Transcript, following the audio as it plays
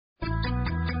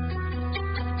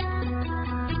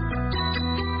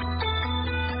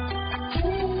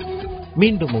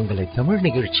மீண்டும் உங்களை தமிழ்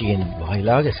நிகழ்ச்சியின்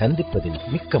வாயிலாக சந்திப்பதில்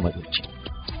மிக்க மகிழ்ச்சி.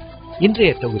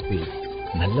 இன்றைய தொகுப்பில்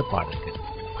நல்ல பாடல்கள்,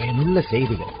 பயனுள்ள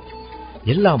செய்திகள்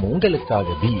எல்லாம் உங்களுக்காக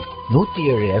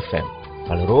B107 FM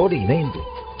பலரோடு இணைந்து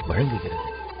வழங்குகிறது.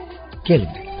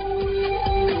 கேளுங்கள்.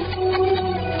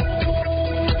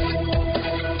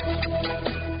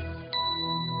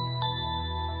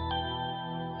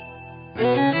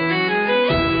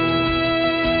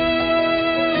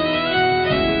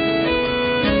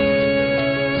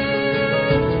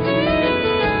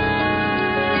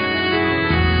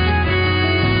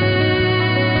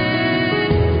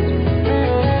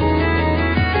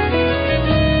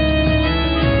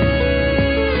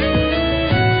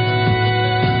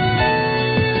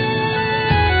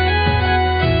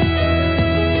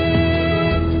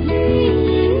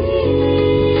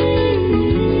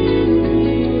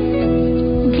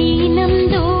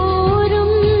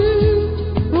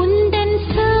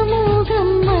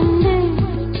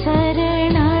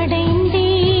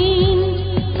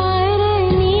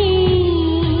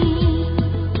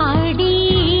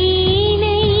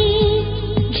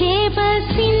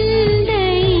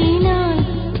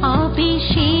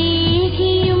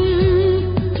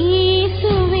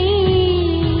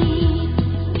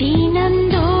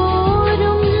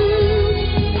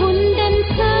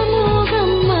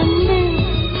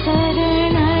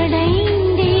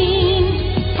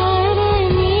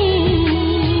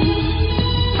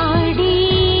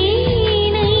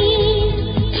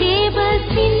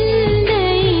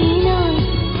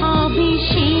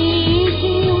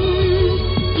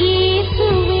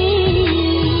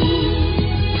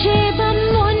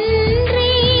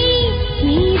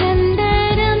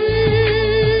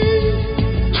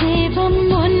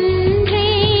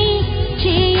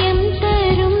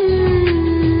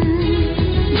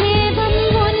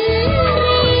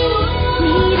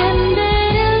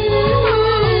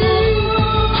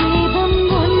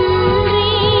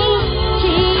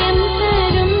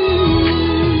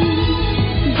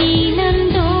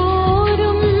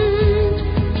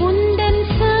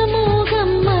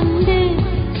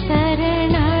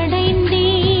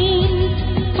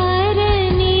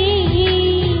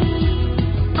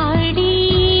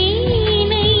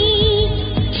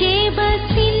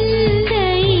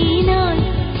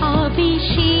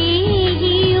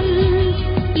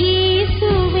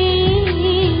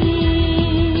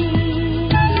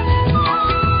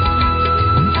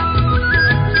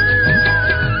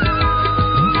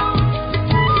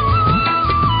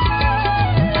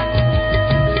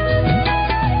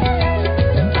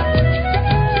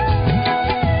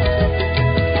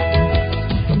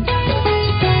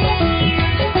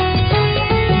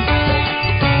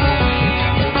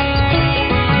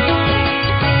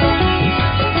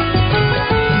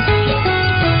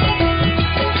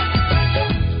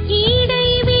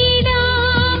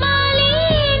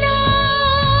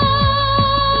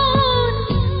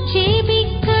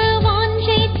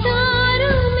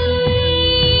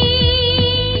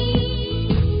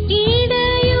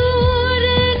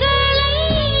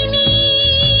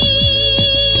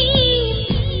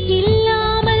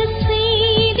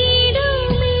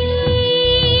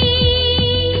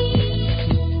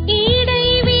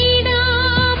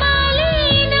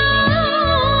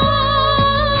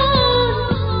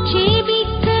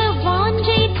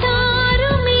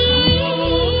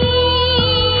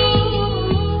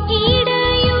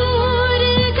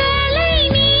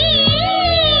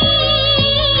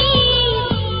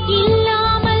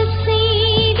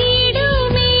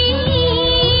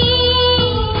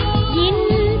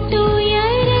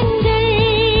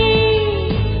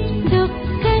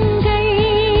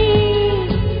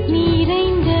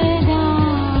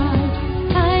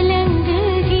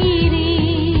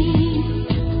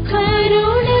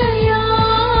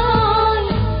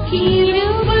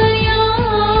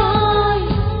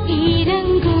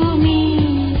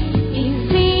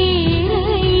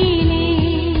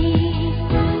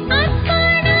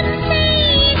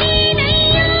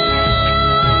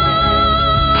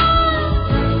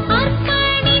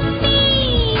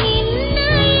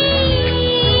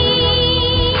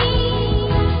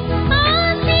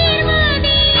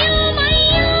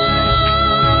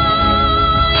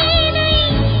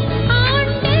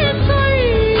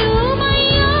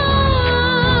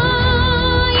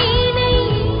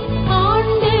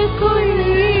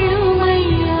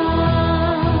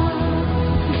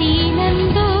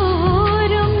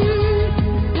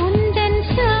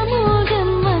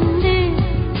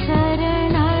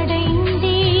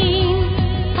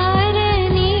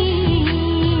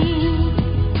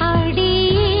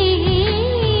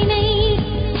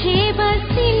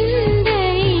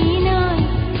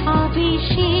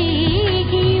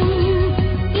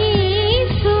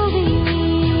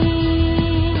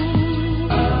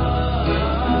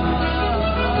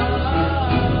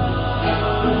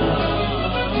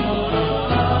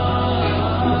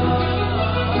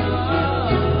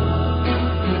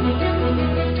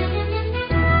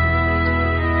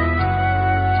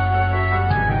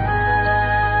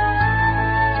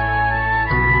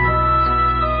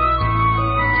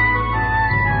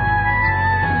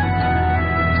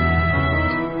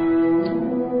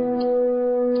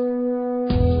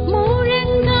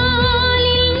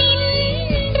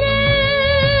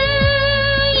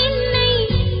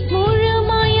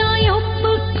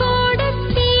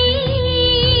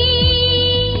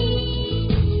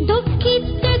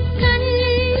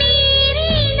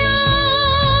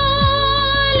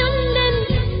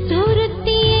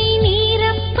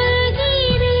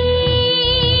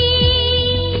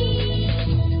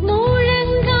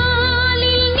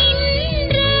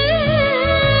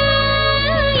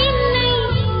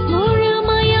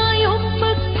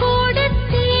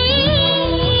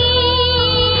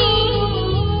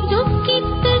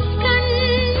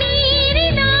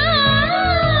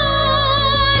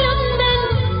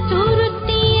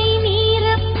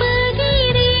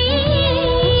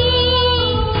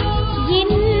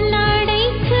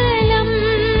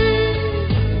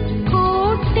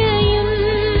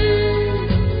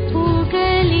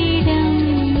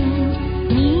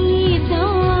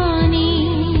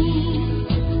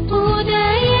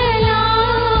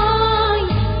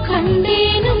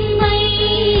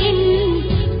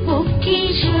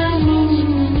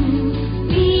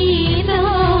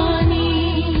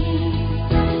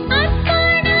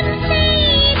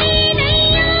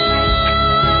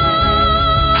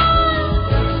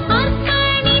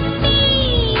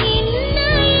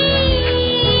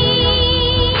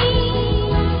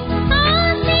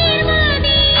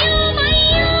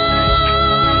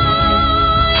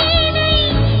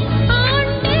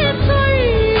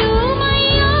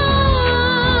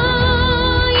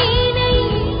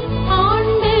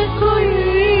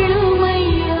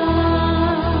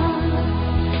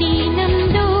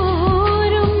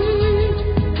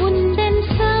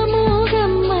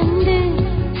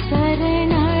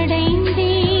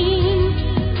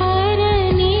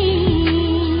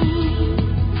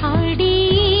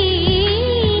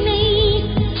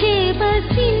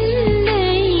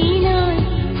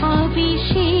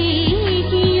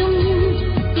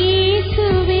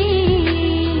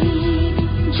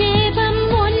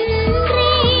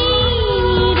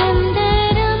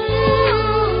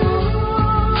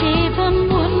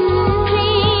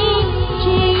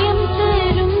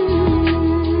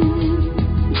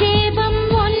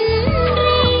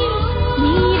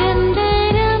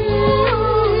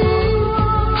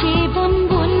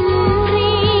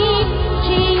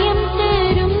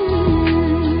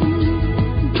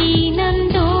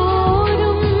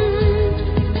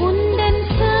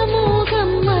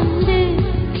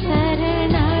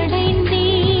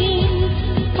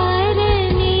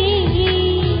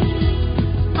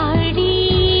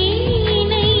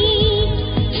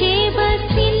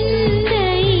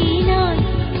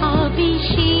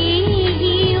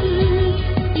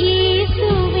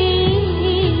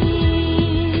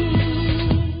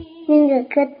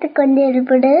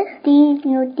 கேட்டுக்கொண்டிருப்பது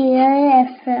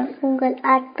FM, உங்கள்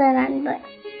ஆத்ம நண்பர்.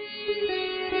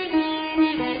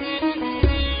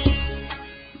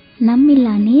 நம்மில்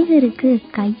அநேகருக்கு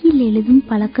கையில் எழுதும்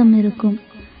பழக்கம் இருக்கும்.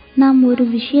 நாம் ஒரு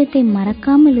விஷயத்தை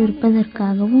மறக்காமல்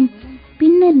இருப்பதற்காகவும்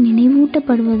பின்னர்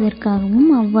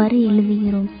நினைவூட்டப்படுவதற்காகவும் அவ்வாறு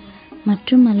எழுதுகிறோம்.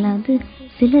 மட்டுமல்லாது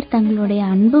சிலர் தங்களுடைய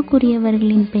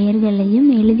அன்புக்குரியவர்களின் பெயர்களையும்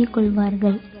எழுதி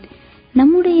கொள்வார்கள்.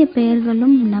 நம்முடைய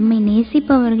பெயர்களும் நம்மை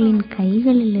நேசிப்பவர்களின்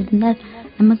கைகளில் இருந்தால்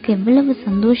நமக்கு எவ்வளவு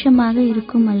சந்தோஷமாக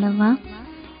இருக்கும் அல்லவா?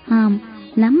 ஆம்,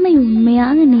 நம்மை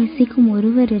உண்மையாக நேசிக்கும்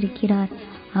ஒருவர் இருக்கிறார்.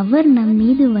 அவர் நம்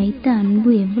மீது வைத்த அன்பு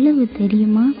எவ்வளவு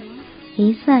தெரியுமா?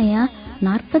 ஏசாயா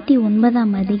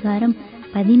 49 அதிகாரம்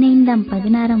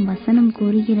 15-16 வசனம்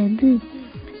கூறுகிறது,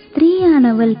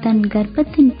 ஸ்திரீயானவள் தன்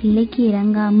கர்ப்பத்தின் பிள்ளைக்கு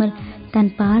இறங்காமல்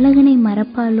தன் பாலகனை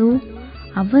மறப்பாளோ?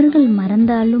 அவர்கள்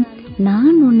மறந்தாலும்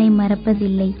நான் உன்னை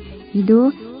மறப்பதில்லை. இதோ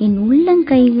என்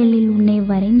உள்ளங்கைகளில் உன்னை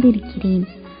வரைந்திருக்கிறேன்.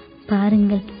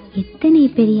 பாருங்கள், எத்தனை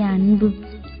பெரிய அன்பு!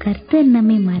 கர்த்தர்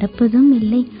நம்மை மறப்பதும்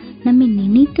இல்லை, நம்மை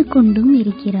நினைத்து கொண்டும்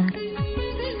இருக்கிறார்.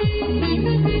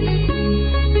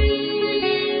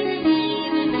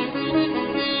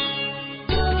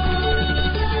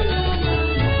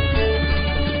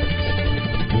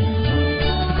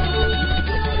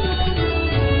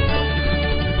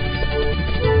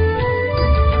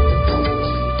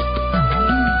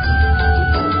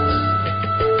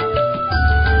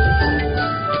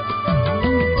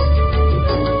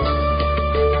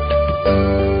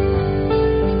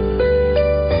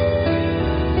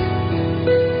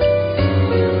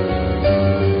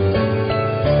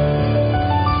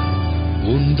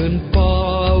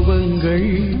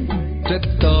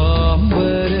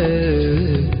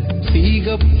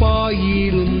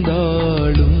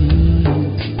 இருந்தாலும்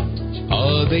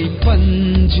அதை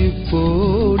பஞ்சு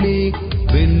போலே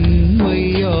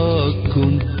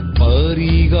வெண்மையாக்கும்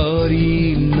பரிகாரி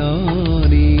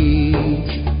நானே.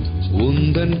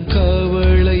 உந்தன்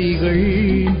கவலைகள்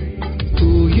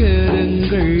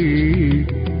துயரங்கள்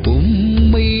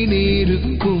உம்மை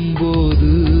நேருக்கும்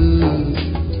போது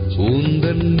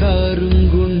உந்தன்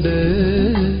அருங்குண்ட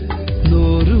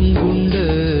நோருங்குண்ட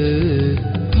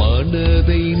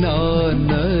மனதை நான்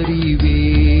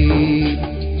அறிவேன்.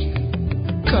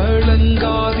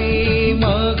 கலங்காதே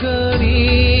மகனே,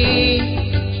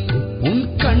 உன்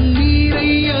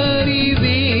கண்ணீரை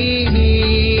அறிவேனே.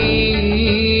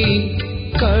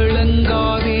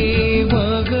 கலங்காதே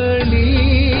மகளே,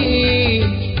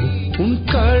 உன்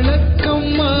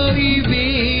கலக்கம்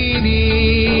அறிவேனே.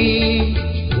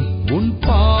 உன்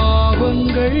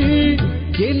பாவங்கள்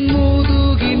என்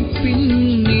முதுகின்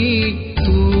பின்னே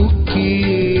தூக்கி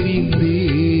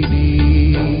எறிந்தேனே.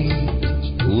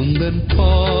 உந்தன்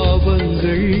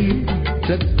பாவங்கள்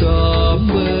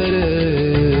ரத்தாம்பர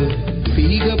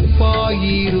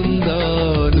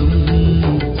சிகப்பாயிருந்தாலும்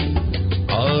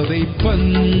அதை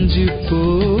பஞ்சு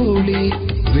போலே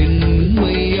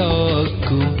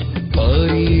வெண்மையாக்கும்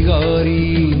பரிகாரி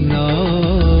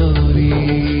நானே.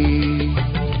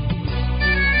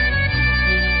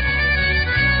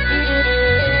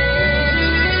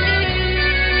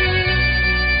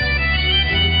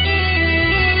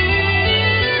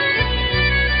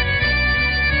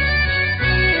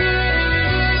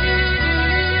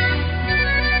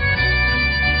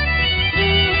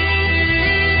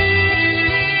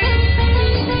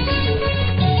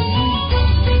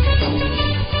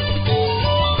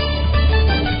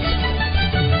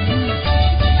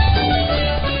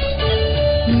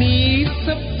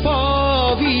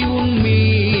 நீசப்பாவி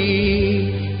உன்மேல்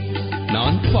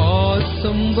நான்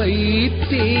பாசம்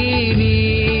வைத்தேனே.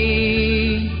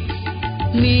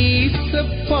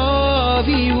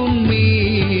 நீசப்பாவி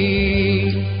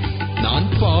உன்மேல் நான்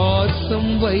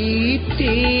பாசம்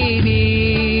வைத்தேனே.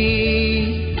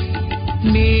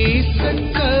 நேசக்கரங்களினால்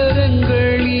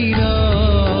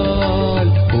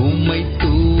உம்மை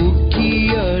தூக்கி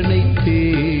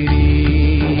அணைத்தேனே.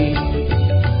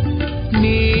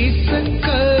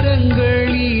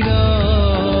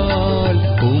 நேசக்கரங்களினால்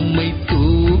உம்மை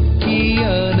தூக்கி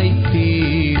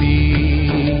அணைத்தேனே.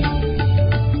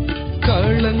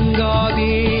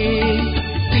 கலங்காதே,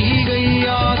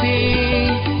 திகையாதே,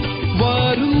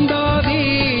 வருந்தாதே,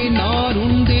 நான்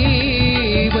உண்டேனே.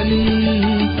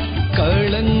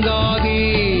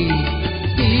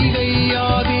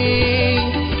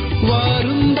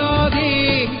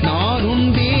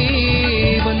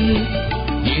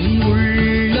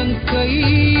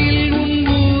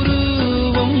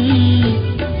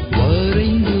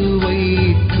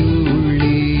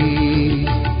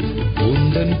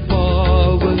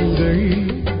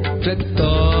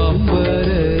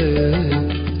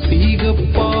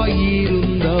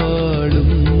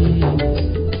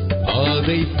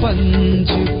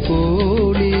 பஞ்சு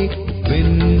போலே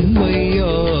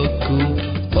வெண்மையாக்கும்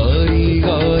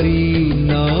பரிகாரி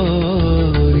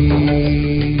நாரே.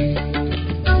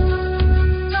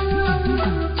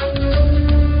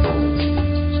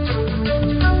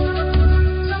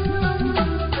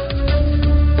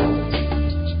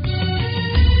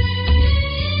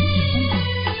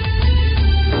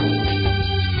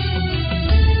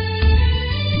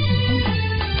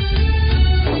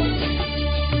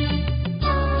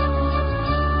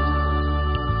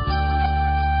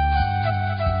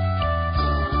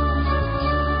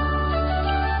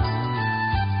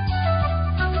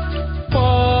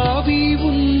 பாவி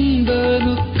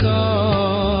உந்தனுக்கா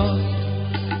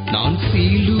நான்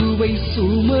சிலுவை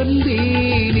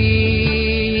சுமந்தேனே.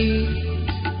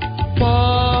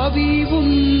 பாவி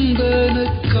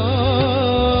உந்தனுக்காய்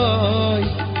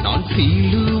நான்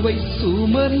சிலுவை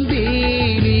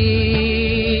சுமந்தேனே.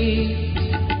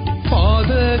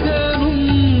 பாதகனுந்தனுக்காய்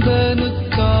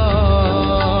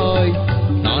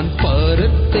நான்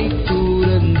பரத்தை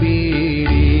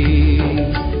துறந்தேனே.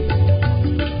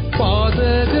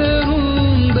 பாதகனுந்தனுக்காய்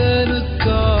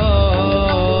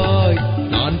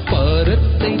நான்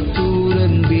பரத்தை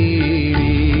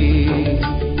துறந்தேனே.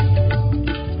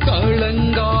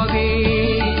 கலங்காதே,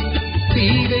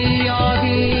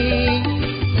 தீகையாதே,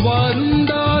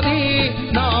 வருந்தாதே,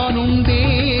 நானும்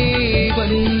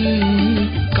தேவன்.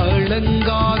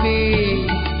 கலங்காதே,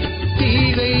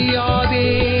 தீகையாதே,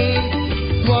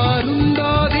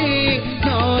 வருந்தாதே,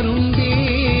 நானும்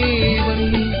தேவன்.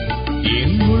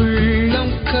 என்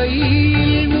உள்ளம்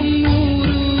கையில் உன்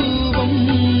உருவம்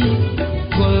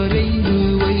வரைந்து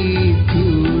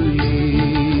வைத்துள்ளேன்.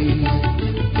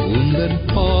 உந்தன்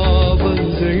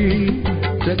பாவங்கள்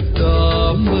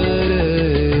ரத்தாம்பர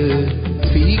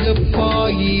சிகப்பாயிருந்தாலும்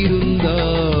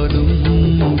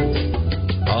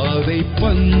அதை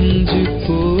பஞ்சு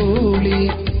போலே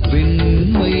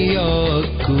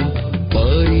வெண்மையாக்கும்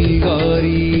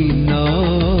பரிகாரி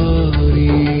நாரே.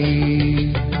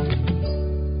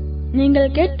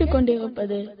 நீங்கள்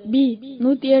கேட்டுக்கொண்டிருப்பது பி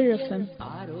 107 FM.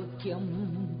 ஆரோக்கியம்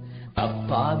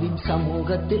அப்பாவின்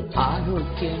சமூகத்தில்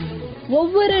ஆரோக்கியம்.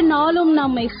 ஒவ்வொரு நாளும்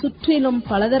நம்மை சுற்றிலும்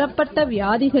பலதரப்பட்ட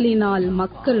வியாதிகளினால்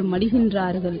மக்கள்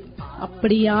மடிகின்றார்கள்.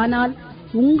 அப்படியானால்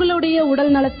உங்களுடைய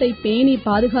உடல் நலத்தை பேணி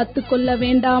பாதுகாத்துக் கொள்ள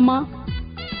வேண்டாமா?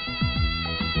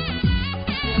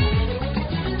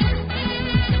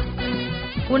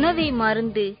 உணவே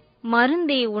மருந்து,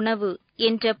 மருந்தே உணவு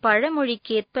என்ற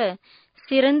பழமொழிக்கேற்ப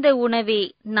சிறந்த உணவே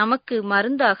நமக்கு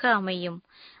மருந்தாக அமையும்.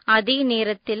 அதே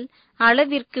நேரத்தில்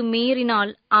அளவிற்கு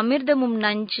மீறினால் அமிர்தமும்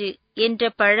நஞ்சு என்ற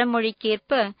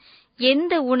பழமொழிக்கேற்ப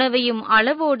எந்த உணவையும்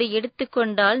அளவோடு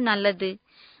எடுத்துக்கொண்டால் நல்லது.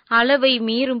 அளவை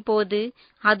மீறும் போது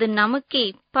அது நமக்கே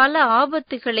பல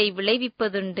ஆபத்துகளை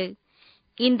விளைவிப்பதுண்டு.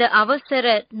 இந்த அவசர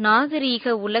நாகரீக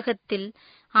உலகத்தில்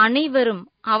அனைவரும்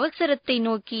அவசரத்தை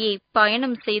நோக்கியே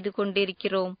பயணம் செய்து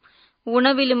கொண்டிருக்கிறோம்.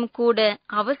 உணவிலும் கூட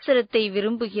அவசரத்தை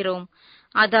விரும்புகிறோம்.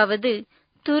 அதாவது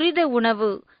துரித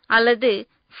உணவு அல்லது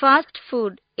ஃபாஸ்ட்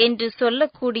ஃபுட் என்று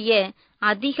சொல்லக்கூடிய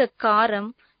அதிக காரம்,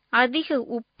 அதிக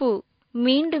உப்பு,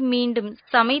 மீண்டும் மீண்டும்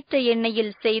சமைத்த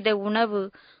எண்ணெயில் செய்த உணவு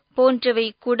போன்றவை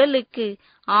குடலுக்கு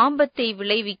ஆபத்தை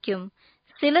விளைவிக்கும்.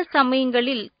 சில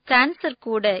சமயங்களில் கேன்சர்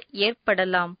கூட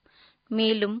ஏற்படலாம்.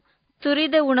 மேலும்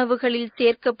துரித உணவுகளில்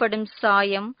சேர்க்கப்படும்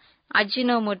சாயம்,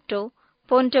 அஜினோமோட்டோ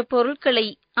போன்ற பொருட்களை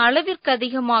அளவிற்கு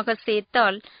அதிகமாக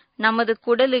சேர்த்தால் நமது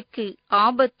குடலுக்கு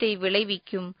ஆபத்தை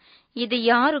விளைவிக்கும். இது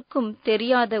யாருக்கும்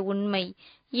தெரியாத உண்மை.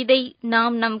 இதை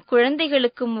நாம் நம்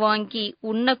குழந்தைகளுக்கும் வாங்கி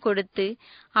உண்ண கொடுத்து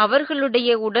அவர்களுடைய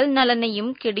உடல்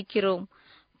நலனையும் கெடுக்கிறோம்.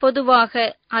 பொதுவாக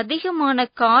அதிகமான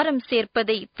காரம்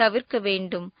சேர்ப்பதை தவிர்க்க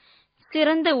வேண்டும்.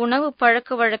 சிறந்த உணவு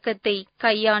பழக்க வழக்கத்தை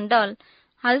கையாண்டால்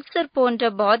அல்சர் போன்ற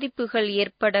பாதிப்புகள்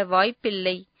ஏற்பட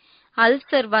வாய்ப்பில்லை.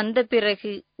 அல்சர் வந்த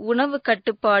பிறகு உணவு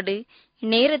கட்டுப்பாடு,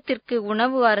 நேரத்திற்கு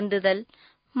உணவு அருந்துதல்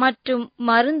மற்றும்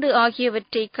மருந்து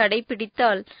ஆகியவற்றை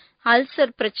கடைபிடித்தால்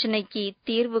அல்சர் பிரச்சினைக்கு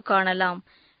தீர்வு காணலாம்.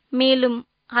 மேலும்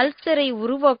அல்சரை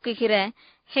உருவாக்குகிற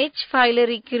H.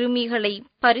 pylori கிருமிகளை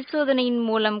பரிசோதனையின்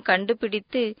மூலம்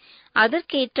கண்டுபிடித்து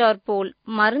அதற்கேற்றாற்போல்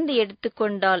மருந்து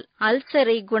எடுத்துக்கொண்டால்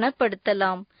அல்சரை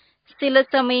குணப்படுத்தலாம். சில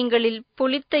சமயங்களில்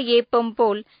புளித்த ஏப்பம்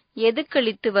போல்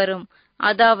எதுக்களித்து வரும்.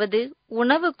 அதாவது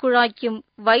உணவு குழாய்க்கும்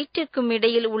வயிற்றிற்கும்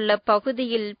இடையில் உள்ள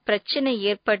பகுதியில் பிரச்சனை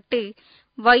ஏற்பட்டு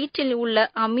வயிற்றில் உள்ள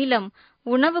அமிலம்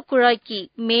உணவு குழாய்க்கு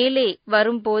மேலே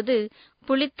வரும்போது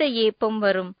புளித்த ஏப்பம்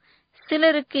வரும்.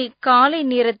 சிலருக்கு காலை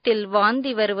நேரத்தில்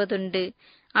வாந்தி வருவதுண்டு.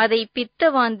 அதை பித்த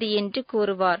வாந்தி என்று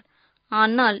கூறுவார்.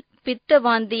 ஆனால் பித்த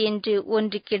வாந்தி என்று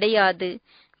ஒன்று கிடையாது.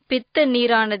 பித்த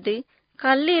நீரானது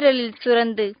கல்லீரலில்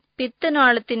சுரந்து பித்த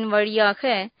நாளத்தின் வழியாக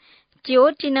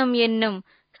டியோட்டினம் என்னும்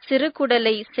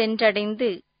சிறுகுடலை சென்றடைந்து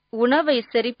உணவை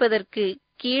செரிப்பதற்கு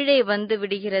கீழே வந்து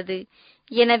விடுகிறது.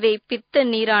 எனவே பித்த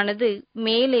நீரானது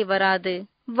மேலே வராது.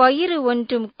 வயிறு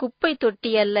ஒன்றும் குப்பை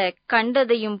தொட்டியல்ல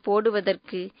கண்டதையும்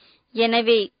போடுவதற்கு.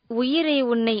 எனவே உயிரே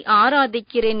உன்னை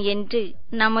ஆராதிக்கிறேன் என்று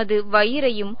நமது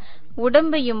வயிறையும்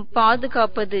உடம்பையும்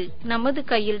பாதுகாப்பது நமது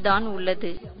கையில்தான்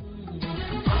உள்ளது.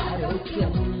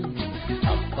 ஆரோக்கியம்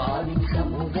அப்பாவின்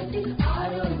சமூகத்தில்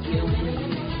ஆரோக்கியம்.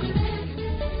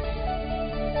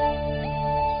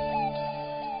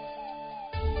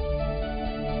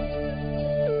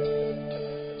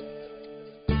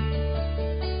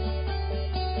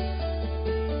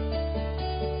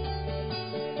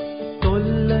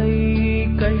 தொல்லை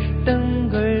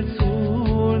கஷ்டங்கள்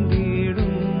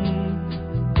சூழ்ந்திடும்,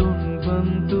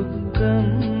 துன்பம்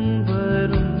துக்கம்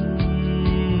வரும்,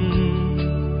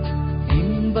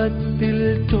 இன்பத்தில்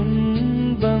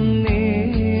துன்பம்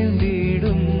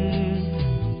நேர்ந்திடும்,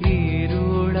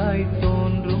 ஈருளாய்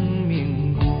தோன்றும்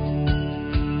எங்கும்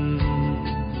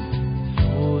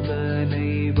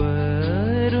சோதனை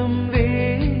வரும்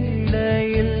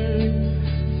வேளையில்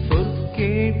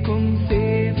சொற்கேட்கும்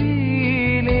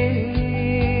சேதியிலே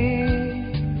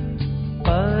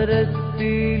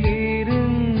பரத்திலிருந்து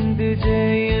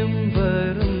ஜெயம்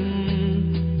வரும்,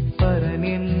 பரன்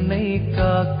என்னை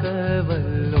காக்க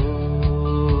வல்லோ,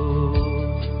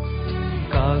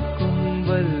 காக்கும்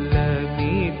வல்ல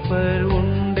மீட்பர்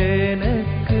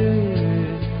உண்டெனக்கு,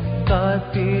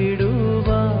 காத்திடுவார்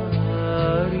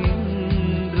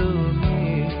என்றுமே,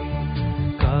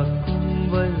 காக்கும்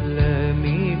வல்ல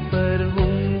மீட்பர்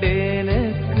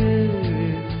உண்டெனக்கு,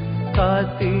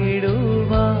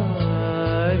 காத்திடுவார்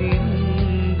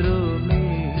என்றுமே,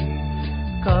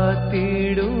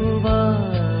 காத்திடுவார்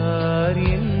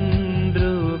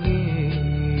என்றுமே.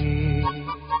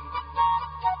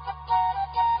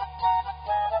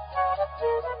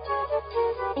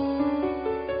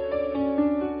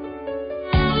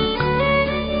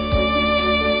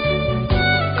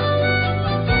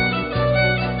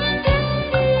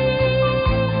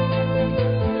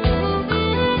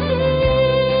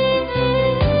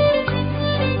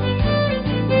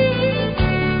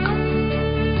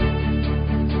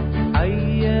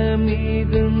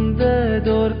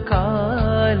 ஐயமிகுந்ததோர்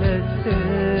காலத்து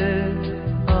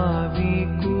ஆவி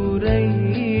குறைவதால்,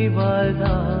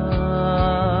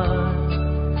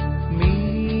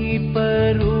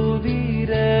 மீட்பருதிர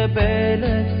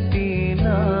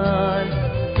பலத்தினால்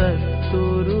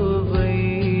சத்துருவை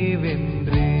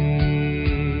வென்றே,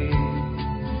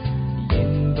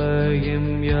 என்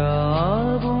பயம்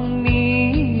யாவும்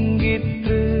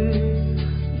நீங்கிற்று,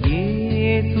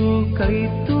 இயேசு கை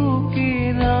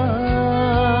தூக்கினார்,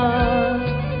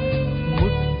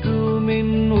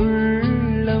 முற்றுமின்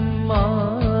உள்ளம்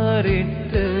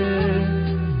மாறிட்டு,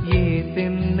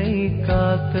 இயேசென்னை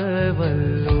காக்க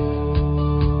வல்லோ,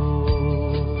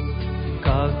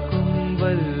 காக்கும்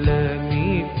வல்ல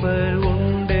மீட்பர்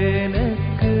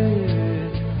உண்டெனக்கு,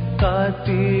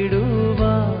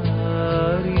 காத்திடுவார்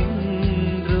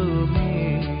என்றுமே,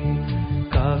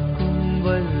 காக்கும்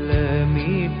வல்ல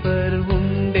மீட்பர்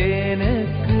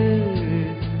உண்டெனக்கு,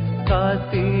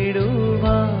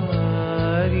 காத்திடுவார்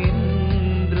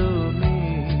என்றுமே,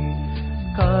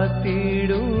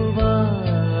 காத்திடுவார்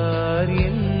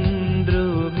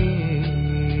என்றுமே.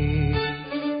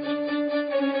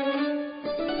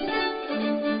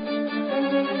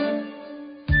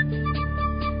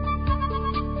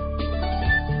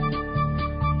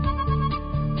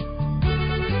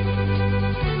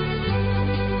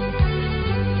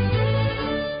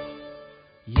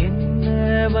 என்ன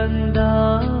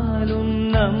வந்தாலும்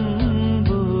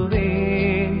நம்புவேன்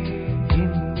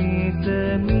என் நேச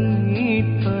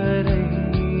மீட்பரை,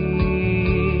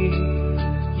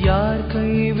 யார்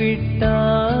கைவிட்டாலும்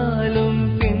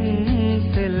பின்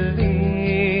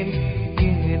செல்வேன்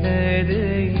எனது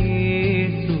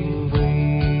இயேசுவை,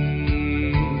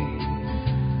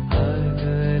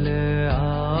 அகல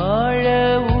ஆழ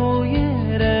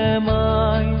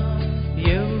உயரமாய்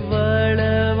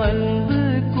எவ்வளவு அன்பு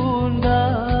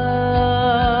கூர்ந்தார்,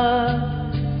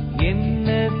 என்ன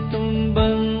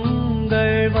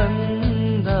துன்பங்கள்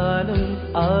வந்தாலும்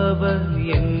அவர்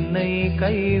என்னை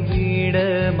கைவிட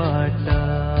மாட்டார்,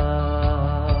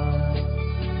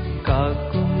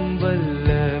 காக்கும் வல்ல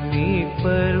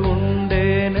மீட்பர்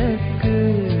உண்டெனக்கு,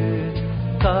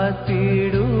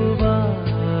 காத்திடுவார்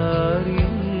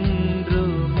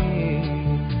என்றுமே,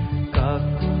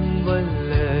 காக்கும்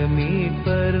வல்ல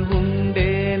மீட்பர்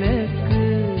உண்டெனக்கு,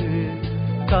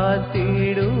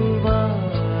 காத்திடுவார்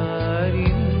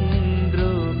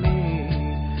என்றுமே,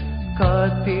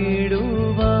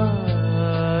 காத்திடுவார்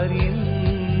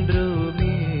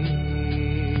என்றுமே.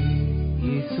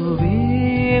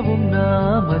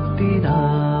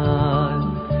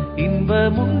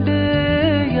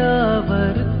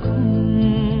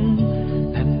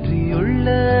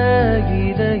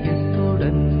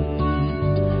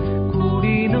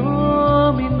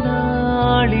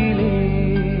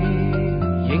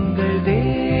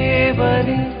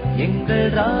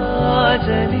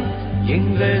 ராஜனே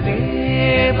எங்கள்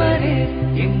தேவனே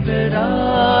எங்கள்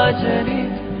ராஜனே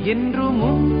என்றும்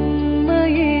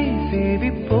உம்மையே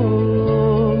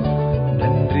சேவிப்போம்.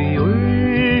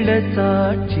 நன்றியுள்ள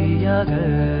சாட்சியாக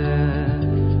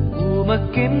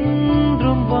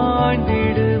உமக்கென்றும்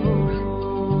வாழ்ந்திடுவோம்.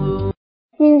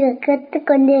 நீங்கள்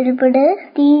கேட்டுக்கொண்டிருப்பது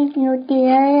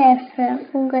D107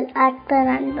 உங்கள் ஆத்ம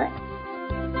நண்பர்.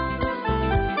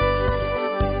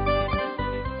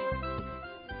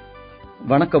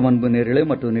 வணக்கம் அன்பு நேயர்களே,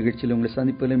 மற்றொரு நிகழ்ச்சியில் உங்களை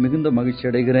சந்திப்பதில் மிகுந்த மகிழ்ச்சி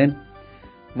அடைகிறேன்.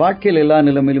 வாழ்க்கையில் எல்லா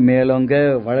நிலைமையிலும் மேலோங்க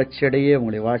வளர்ச்சியடைய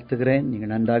உங்களை வாழ்த்துகிறேன்.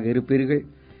 நீங்கள் நன்றாக இருப்பீர்கள்,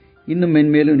 இன்னும்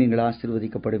மென்மேலும் நீங்கள்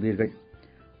ஆசீர்வதிக்கப்படுவீர்கள்.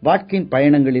 வாழ்க்கையின்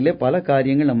பயணங்களிலே பல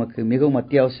காரியங்கள் நமக்கு மிகவும்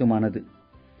அத்தியாவசியமானது.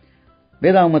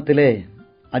 வேதாகமத்திலே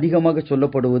அதிகமாக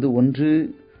சொல்லப்படுவது ஒன்று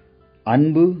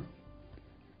அன்பு,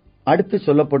 அடுத்து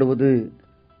சொல்லப்படுவது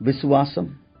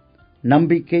விசுவாசம்,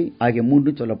 நம்பிக்கை ஆகிய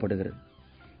மூன்று சொல்லப்படுகிறது.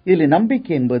 இதில்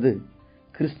நம்பிக்கை என்பது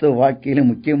கிறிஸ்தவ வாழ்க்கையில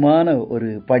முக்கியமான ஒரு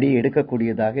படியை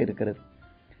எடுக்கக்கூடியதாக இருக்கிறது.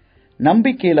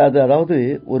 நம்பிக்கை இல்லாத, அதாவது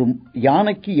ஒரு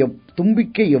யானைக்கு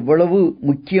தும்பிக்கை எவ்வளவு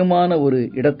முக்கியமான ஒரு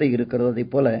இடத்தை இருக்கிறதோ அதே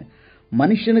போல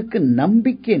மனுஷனுக்கு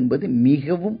நம்பிக்கை என்பது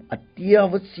மிகவும்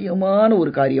அத்தியாவசியமான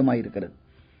ஒரு காரியமாக இருக்கிறது.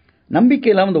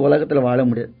 நம்பிக்கை இல்லாமல் இந்த உலகத்தில் வாழ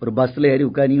முடியாது. ஒரு பஸ்ல ஏறி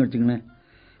உட்காரிங்கன்னு வச்சுங்களேன்,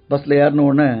 பஸ்ல ஏறின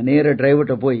உடனே நேர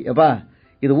டிரைவர்கிட்ட போய் எப்பா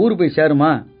இது ஊர் போய்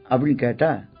சேருமா அப்படின்னு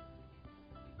கேட்டா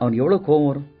அவனுக்கு எவ்வளவு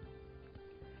கோபம் வரும்.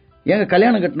 எங்க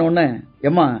கல்யாணம் கட்டின உடனே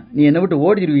எம்மா நீ என்னை விட்டு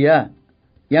ஓடிடுவியா,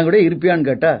 என் கூட இருப்பியான்னு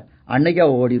கேட்டா அன்னைக்கா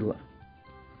ஓடிடுவா.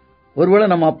 ஒருவேளை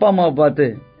நம்ம அப்பா அம்மாவை பார்த்து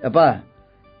எப்பா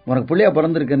உனக்கு பிள்ளையா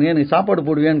பிறந்திருக்கேன்னு எனக்கு சாப்பாடு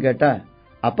போடுவியான்னு கேட்டா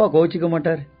அப்பா கோச்சிக்க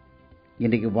மாட்டார்.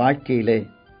 இன்றைக்கு வாழ்க்கையிலே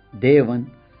தேவன்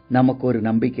நமக்கு ஒரு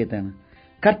நம்பிக்கை தானே.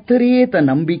 கர்த்தரையே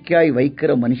தன் நம்பிக்கையாய்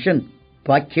வைக்கிற மனுஷன்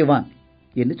பாக்கியவான்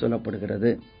என்று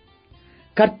சொல்லப்படுகிறது.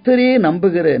 கர்த்தரையே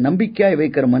நம்பிக்கையாய்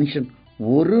வைக்கிற மனுஷன்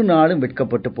ஒரு நாளும்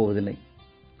வெட்கப்பட்டு போவதில்லை.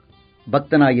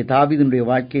 பக்தனாகிய தாவீதுடைய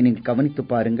வாழ்க்கையை நீங்கள் கவனித்து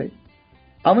பாருங்கள்.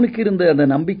 அவனுக்கு இருந்த அந்த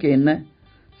நம்பிக்கை என்ன?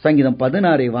 சங்கீதம்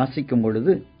 16 வாசிக்கும்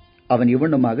பொழுது அவன்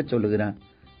இவ்வண்ணமாக சொல்லுகிறான்,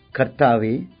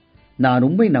 கர்த்தாவே நான்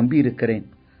உம்மை நம்பியிருக்கிறேன்,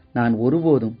 நான்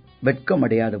ஒருபோதும்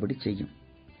வெட்கமடையாதபடி செய்யும்.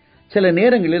 சில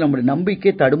நேரங்களில் நம்முடைய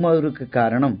நம்பிக்கை தடுமாறுவதற்கு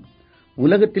காரணம்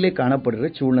உலகத்திலே காணப்படுகிற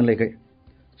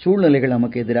சூழ்நிலைகள்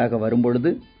நமக்கு எதிராக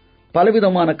வரும்பொழுது,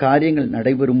 பலவிதமான காரியங்கள்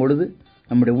நடைபெறும் பொழுது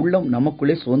நம்முடைய உள்ளம்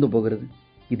நமக்குள்ளே சோர்ந்து போகிறது.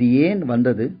 இது ஏன்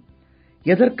வந்தது,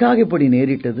 எதற்காக இப்படி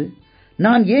நேரிட்டது,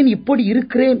 நான் ஏன் இப்படி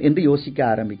இருக்கிறேன் என்று யோசிக்க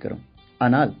ஆரம்பிக்கிறோம்.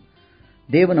 ஆனால்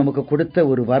தேவன் நமக்கு கொடுத்த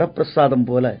ஒரு வரப்பிரசாதம்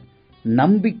போல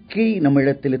நம்பிக்கை நம்ம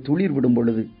இடத்தில் துளிர் விடும்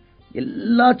பொழுது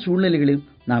எல்லா சூழ்நிலைகளிலும்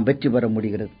நாம் வெற்றி பெற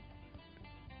முடிகிறது.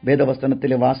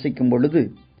 வேதவசனத்திலே வாசிக்கும் பொழுது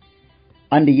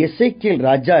அன்று எசேக்கியேல்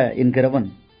ராஜா என்கிறவன்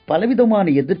பலவிதமான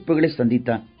எதிர்ப்புகளை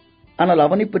சந்தித்தான். ஆனால்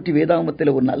அவனை பற்றி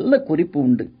வேதாகமத்தில் ஒரு நல்ல குறிப்பு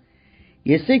உண்டு.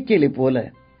 எசேக்கியேலை போல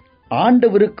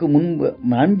ஆண்டவருக்கு முன்பு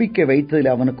நம்பிக்கை வைத்ததில்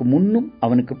அவனுக்கு முன்னும்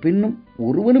அவனுக்கு பின்னும்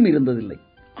ஒருவனும் இருந்ததில்லை.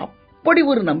 அப்படி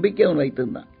ஒரு நம்பிக்கை அவன்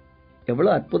வைத்திருந்தான்.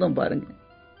 எவ்வளவு அற்புதம் பாருங்க.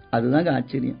 அதுதாங்க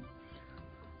ஆச்சரியம்.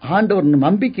 ஆண்டவர்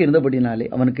நம்பிக்கை இருந்தபடினாலே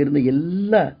அவனுக்கு இருந்த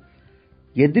எல்லா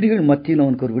எதிரிகள் மத்தியிலும்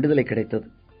அவனுக்கு ஒரு விடுதலை கிடைத்தது.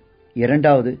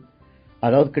 இரண்டாவது,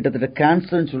 அதாவது கிட்டத்தட்ட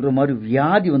கேன்சர்னு சொல்ற மாதிரி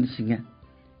வியாதி வந்துச்சுங்க.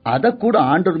 அதை கூட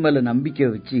ஆண்டவர் மேல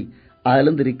நம்பிக்கை வச்சு அதுல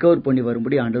இருந்து ரிகவர் பண்ணி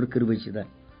வரும்படி ஆண்டவர் கிருபை செய்தார்.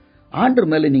 ஆண்டவர்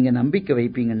மேல நீங்க நம்பிக்கை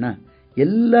வைப்பீங்கன்னா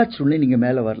எல்லா சூழ்நிலையும் நீங்க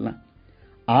மேல வரலாம்.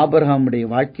 ஆபிரகாமுடைய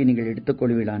வாழ்க்கையை நீங்கள்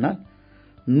எடுத்துக்கொள்வீர்களானால்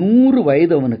 100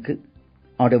 வயது அவனுக்கு,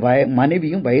 அவனுடைய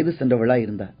மனைவியும் வயது சென்றவளா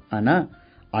இருந்தார். ஆனா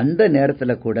அந்த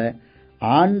நேரத்துல கூட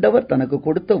ஆண்டவர் தனக்கு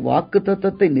கொடுத்த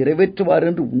வாக்குத்தத்தத்தை நிறைவேற்றுவார்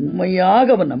என்று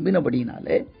உண்மையாக அவன்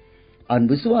நம்பினபடியினாலே அவன்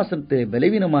விசுவாசத்தை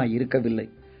பலவீனமாய் இருக்கவில்லை.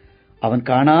 அவன்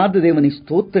காணாத தேவனை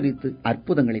ஸ்தோத்தரித்து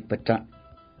அற்புதங்களை பெற்றான்.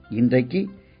 இன்றைக்கு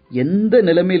எந்த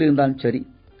நிலைமையில் இருந்தாலும் சரி,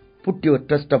 put your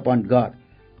trust upon God,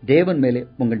 தேவன் மேலே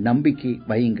உங்கள் நம்பிக்கை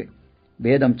வையுங்கள்.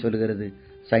 வேதம் சொல்கிறது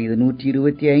சங்கீதம்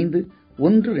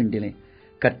 125:1-2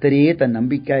 கர்த்தரையே தன்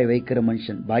நம்பிக்கையாய் வைக்கிற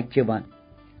மனுஷன் பாக்கியவான்.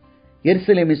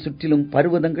 எருசலேமை சுற்றிலும்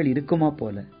பர்வதங்கள் இருக்குமா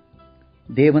போல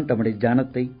தேவன் தம்முடைய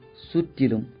ஜனத்தை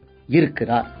சுற்றிலும்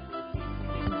இருக்கிறார்.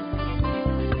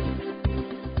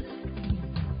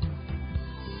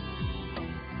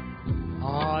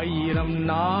 ஆயிரம்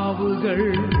நாவுகள்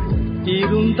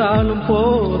இருந்தாலும்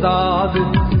போதாது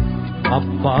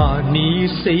அப்பா நீ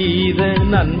செய்த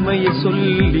நன்மையை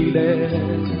சொல்லிட.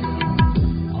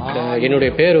 என்னுடைய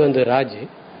பேர் ராஜ்.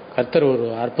 கர்த்தர் ஒரு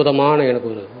அற்புதமான எனக்கு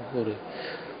ஒரு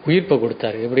உயிர்ப்பை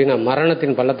கொடுத்தாரு. எப்படின்னா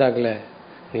மரணத்தின் பள்ளத்தாக்கில்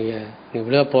நீ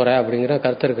விழ போற அப்படிங்கிற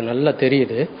கர்த்தருக்கு நல்லா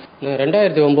தெரியுது. நான்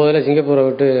 2009 சிங்கப்பூரை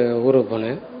விட்டு ஊருக்கு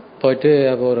போனேன். போயிட்டு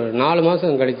அப்போ ஒரு 4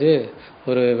 மாதம் கழித்து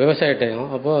ஒரு விவசாய டைம்.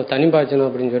 அப்போது தண்ணி பாய்ச்சணும்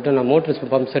அப்படின்னு சொல்லிட்டு நான்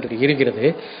மோட்டர் பம்ப் செட் இருக்கிறது.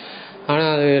 ஆனால்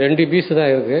அது 2 பீஸு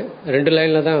தான் இருக்குது. 2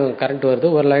 லைனில் தான் கரண்ட் வருது,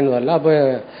 ஒரு லைன் வரல. அப்போ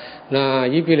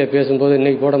நான் இபியில் பேசும்போது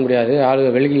இன்றைக்கி போட முடியாது, ஆளுங்க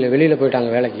வெளியில் போயிட்டாங்க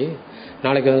வேலைக்கு,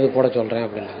 நாளைக்கு வந்து போட சொல்கிறேன்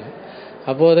அப்படின்னாங்க.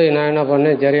 அப்போது நான் என்ன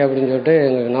பண்ணேன், சரி அப்படின்னு சொல்லிட்டு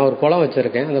நான் ஒரு குளம்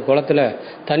வச்சுருக்கேன், அந்த குளத்தில்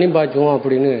தண்ணி பாய்ச்சுவோம்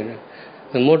அப்படின்னு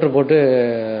மோட்ரு போட்டு,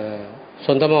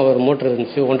 சொந்தமாக ஒரு மோட்ரு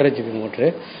இருந்துச்சு, 1.5 ஜிபி மோட்ரு,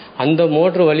 அந்த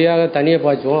மோட்ரு வழியாக தண்ணியை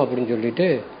பாய்ச்சுவோம் அப்படின்னு சொல்லிட்டு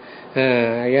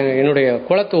என்னுடைய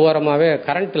குளத்து ஓரமாகவே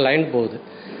கரண்ட் லைன் போகுது.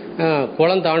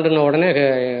 குளம் தாண்டின உடனே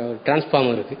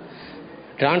டிரான்ஸ்ஃபார்மர் இருக்குது.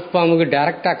 டிரான்ஸ்ஃபார்முக்கு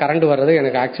டைரெக்டாக கரண்ட் வர்றது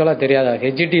எனக்கு ஆக்சுவலாக தெரியாது,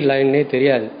 ஹெச்டி லைன்னே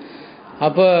தெரியாது.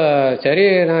 அப்போ சரி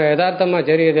நான் யதார்த்தமாக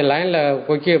சரி இது லைனில்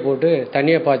கொக்கியை போட்டு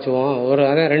தண்ணியை பாய்ச்சுவோம்,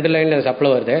 அதான் 2 லைனில் சப்ளை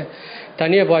வருது,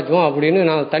 தண்ணியை பாய்ச்சுவோம் அப்படின்னு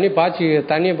நான்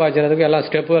தண்ணியை பாய்ச்சறதுக்கு எல்லாம்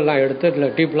ஸ்டெப்பு எல்லாம்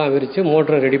எடுத்து டீப்லாம் விரித்து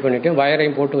மோட்டரை ரெடி பண்ணிவிட்டு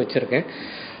வயரையும் போட்டு வச்சுருக்கேன்.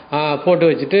 போட்டு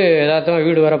வச்சுட்டு யதார்த்தமாக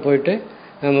வீடு வர போயிட்டு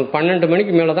 12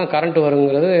 மணிக்கு மேலே தான் கரண்ட்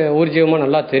வருங்கிறது ஊர்ஜியமாக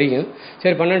நல்லா தெரியும்.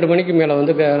 சரி 12 மணிக்கு மேலே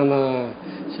வந்து நம்ம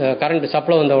கரண்ட்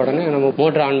சப்ளை வந்த உடனே நம்ம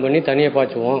மோட்டர் ஆன் பண்ணி தண்ணியை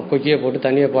பாய்ச்சுவோம், கொக்கியை போட்டு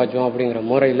தண்ணியை பாய்ச்சுவோம் அப்படிங்கிற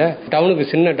முறையில் டவுனுக்கு,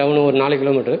 சின்ன டவுனு, ஒரு 4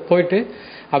 கிலோமீட்டர் போயிட்டு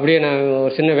அப்படியே நான்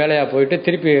ஒரு சின்ன வேலையாக போயிட்டு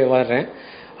திருப்பி வர்றேன்.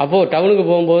 அப்போது டவுனுக்கு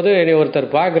போகும்போது என்னை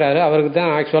ஒருத்தர் பார்க்குறாரு. அவருக்கு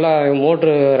தான் ஆக்சுவலாக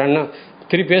மோட்ரு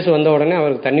திருப்பி பேச வந்த உடனே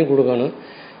அவருக்கு தண்ணி கொடுக்கணும்.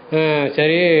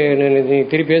 சரி நீ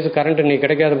திருப்பி பேசு, கரண்ட்டு நீ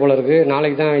கிடைக்காத போல இருக்குது,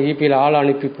 நாளைக்கு தான் இபியில் ஆள்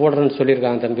அனுப்பி போடுறேன்னு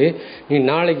சொல்லியிருக்காங்க தம்பி, நீ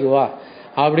நாளைக்கு வா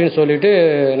அப்படின்னு சொல்லிவிட்டு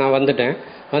நான் வந்துட்டேன்.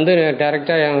 வந்து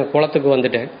டைரெக்டாக என் குளத்துக்கு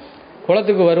வந்துட்டேன்.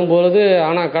 குளத்துக்கு வரும்பொழுது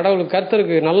ஆனால்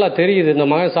கர்த்தருக்கு நல்லா தெரியுது, இந்த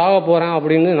மகன் சாக போகிறான்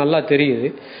அப்படின்னு நல்லா தெரியுது.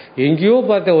 எங்கேயோ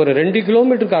பார்த்தேன், ஒரு 2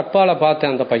 கிலோமீட்டருக்கு அப்பால்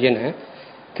பார்த்தேன் அந்த பையனை.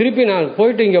 திருப்பி நான்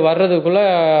போயிட்டு இங்கே வர்றதுக்குள்ளே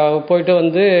போயிட்டு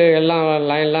வந்து எல்லாம்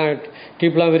லைன்லாம்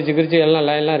டீப்லாம் விரிச்சு எல்லாம்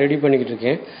லைன்லாம் ரெடி பண்ணிக்கிட்டு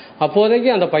இருக்கேன். அப்போதைக்கு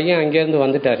அந்த பையன் அங்கேருந்து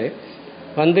வந்துட்டார்.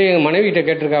 வந்து எங்கள் மனைவிகிட்ட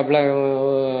கேட்டிருக்காப்புல,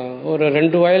 ஒரு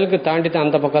 2 வயலுக்கு தாண்டி தான்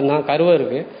அந்த பக்கம் தான் கருவை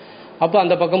இருக்குது. அப்போ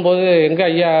அந்த பக்கம் போது எங்கே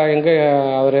ஐயா எங்கே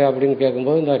அவர் அப்படின்னு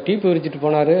கேட்கும்போது, இந்த டீப்பு விரிச்சிட்டு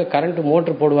போனார், கரண்ட்டு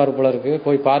மோட்ரு போடுவார் போல இருக்குது,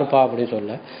 போய் பாருப்பா அப்படின்னு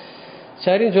சொல்ல.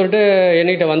 சரின்னு சொல்லிட்டு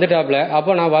என்கிட்ட வந்துட்டாப்புல.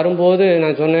 அப்போ நான் வரும்போது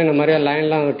நான் சொன்னேன், இந்த மாதிரியா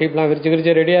லைன்லாம் டீப்லாம்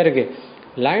விரிச்சு ரெடியாக இருக்குது,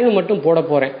 லைனு மட்டும் போட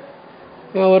போகிறேன்,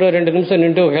 ஒரு 2 நிமிஷம்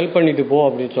நின்று ஹெல்ப் பண்ணிட்டு போ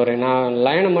அப்படின்னு சொல்கிறேன். நான்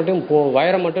லைனை மட்டும்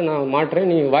வயரை மட்டும் நான் மாட்டுறேன்,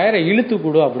 நீ வயரை இழுத்து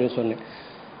கொடு அப்படின்னு சொன்னேன்.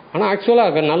 ஆனால்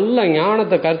ஆக்சுவலாக நல்ல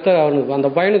ஞானத்தை அவனுக்கு, அந்த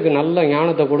பையனுக்கு நல்ல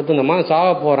ஞானத்தை கொடுத்து இந்த மாதிரி சாக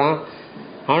போகிறான்.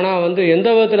 ஆனால் வந்து எந்த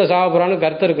விதத்தில் சாக போகிறான்னு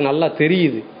கர்த்தருக்கு நல்லா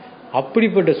தெரியுது.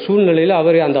 அப்படிப்பட்ட சூழ்நிலையில்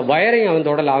அவர் அந்த வயரையும் அவன்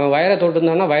தொடலை. அவன் வயரை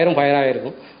தொட்டிருந்தான்னா வயரும்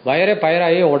பயிராகிருக்கும், வயரே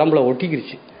பயிராகி உடம்புல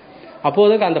ஒட்டிக்கிருச்சு.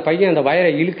 அப்போதுக்கு அந்த பையன் அந்த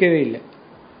வயரை இழுக்கவே இல்லை.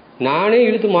 நானே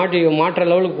இழுத்து மாட்டுற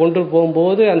லெவலுக்கு கொண்டு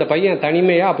போகும்போது அந்த பையன்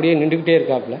தனிமையாக அப்படியே நின்றுக்கிட்டே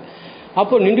இருக்காப்புல.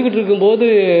 அப்போ நின்றுக்கிட்டு இருக்கும்போது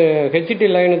ஹெச்டி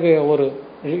லைனுக்கு ஒரு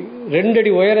 2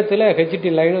 அடி உயரத்தில்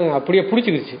ஹெச்டி லைனு அப்படியே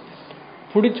பிடிச்சிக்கிடுச்சு.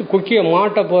 பிடிச்சி கொக்கியை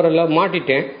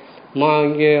மாட்டிட்டேன்.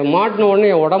 இங்கே மாட்டின உடனே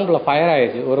என் உடம்புல ஃபயர்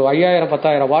ஆகிடுச்சு. ஒரு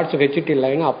 5000-10000 வாட்ஸ் ஹெச்டி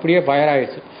லைனு அப்படியே ஃபயர்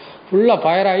ஆகிடுச்சு. ஃபுல்லாக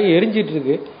ஃபயர் ஆகி எரிஞ்சிட்டு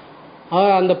இருக்கு.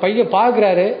 அந்த பையன்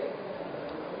பார்க்குறாரு.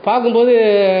 பார்க்கும்போது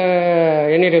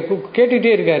என்னைய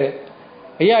கேட்டுக்கிட்டே இருக்காரு,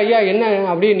 ஐயா ஐயா என்ன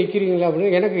அப்படியே நிற்கிறீங்களா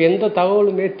அப்படின்னு. எனக்கு எந்த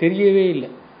தகவலுமே தெரியவே இல்லை.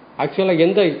 ஆக்சுவலாக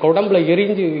எந்த உடம்புல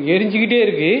எரிஞ்சிக்கிட்டே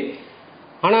இருக்கு,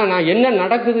 ஆனால் நான் என்ன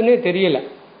நடக்குதுன்னே தெரியலை.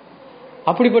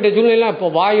 அப்படிப்பட்ட சூழ்நிலைலாம் இப்போ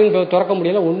வாயும் திறக்க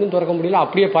முடியல, ஒன்றும் திறக்க முடியல.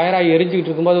 அப்படியே ஃபயராகி எரிஞ்சிக்கிட்டு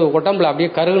இருக்கும்போது உடம்புல அப்படியே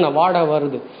கருகுன வாடை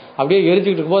வருது. அப்படியே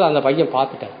எரிஞ்சிக்கிட்டு இருக்கும்போது அந்த பையன்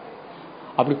பார்த்துட்டார்.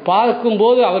 அப்படி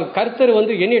பார்க்கும்போது அவர் கர்த்தர்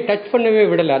வந்து என்னையை டச் பண்ணவே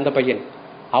விடலை. அந்த பையன்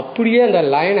அப்படியே அந்த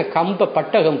லைனை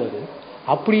பட்டை கம்பது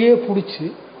அப்படியே பிடிச்சி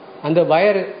அந்த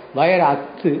வயரை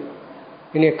அத்து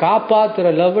என்னை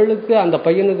காப்பாற்றுற லெவலுக்கு அந்த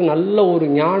பையனுக்கு நல்ல ஒரு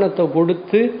ஞானத்தை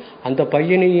கொடுத்து அந்த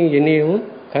பையனையும் என்னையும்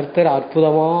கர்த்தர்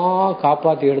அற்புதமாக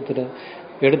காப்பாற்றி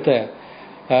எடுத்த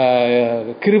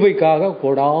கிருபைக்காக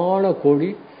கோடான கோடி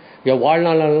என்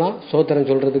வாழ்நாளெல்லாம் சோத்திரம்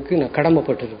சொல்றதுக்கு நான்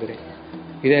கடமைப்பட்டிருக்கிறேன்.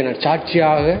 இதை நான்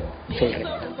சாட்சியாக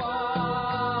சொல்றேன்.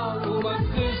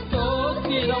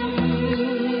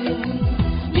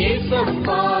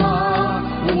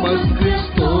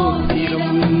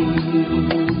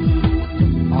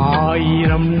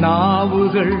 ஆயிரம்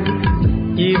நாவுகள்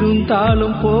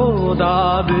இருந்தாலும்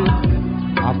போதாது,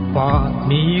 அப்பா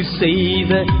நீ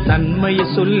செய்த நன்மையை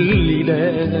சொல்லிட.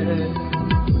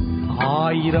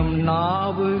 1000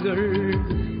 நாவுகள்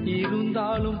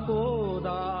இருந்தாலும்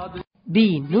போதாது.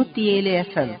 B107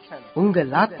 FM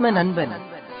உங்கள் ஆத்ம நண்பன்.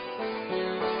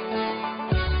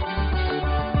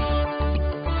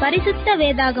 பரிசுத்த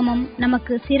வேதாகமம்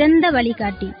நமக்கு சிறந்த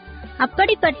வழிகாட்டி.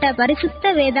 அப்படிப்பட்ட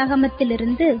பரிசுத்த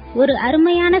வேதாகமத்திலிருந்து ஒரு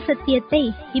அருமையான சத்தியத்தை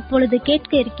இப்பொழுது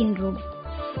கேட்க இருக்கின்றோம்.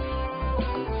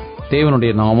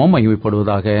 தேவனுடைய நாமம்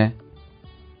மகிமைப்படுவதாக.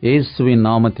 இயேசுவின்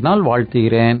நாமத்தினால்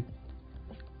வாழ்த்துகிறேன்.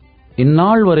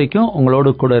 இந்நாள் வரைக்கும்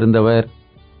உங்களோடு கூட இருந்தவர்,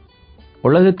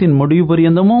 உலகத்தின் முடிவு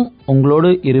பரியந்தமும்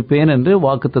உங்களோடு இருப்பேன் என்று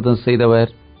வாக்குத்தத்தம்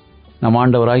செய்தவர் நம்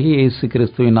ஆண்டவராகிய இயேசு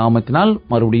கிறிஸ்துவின் நாமத்தினால்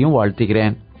மறுபடியும்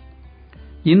வாழ்த்துகிறேன்.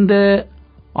 இந்த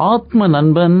ஆத்ம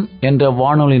நண்பன் என்ற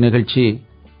வானொலி நிகழ்ச்சி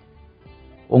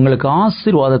உங்களுக்கு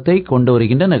ஆசீர்வாதத்தை கொண்டு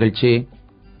வருகின்ற நிகழ்ச்சி.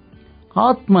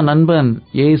 ஆத்ம நண்பன்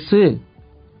இயேசு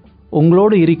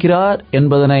உங்களோடு இருக்கிறார்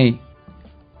என்பதனை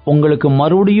உங்களுக்கு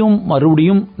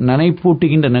மறுபடியும்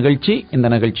நினைப்பூட்டுகின்ற நிகழ்ச்சி இந்த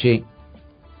நிகழ்ச்சி.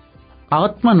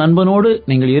 ஆத்ம நண்பனோடு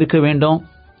நீங்கள் இருக்க வேண்டும்,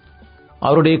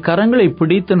 அவருடைய கரங்களை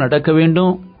பிடித்து நடக்க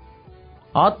வேண்டும்,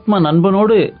 ஆத்ம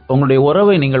நண்பனோடு உங்களுடைய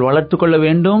உறவை நீங்கள் வளர்த்துக் கொள்ள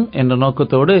வேண்டும் என்ற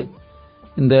நோக்கத்தோடு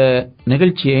இந்த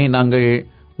நிகழ்ச்சியை நாங்கள்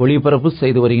ஒளிபரப்பு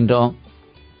செய்து வருகின்றோம்.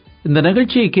 இந்த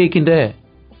நிகழ்ச்சியை கேட்கின்ற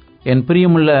என்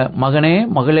பிரியமுள்ள மகனே,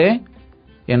 மகளே,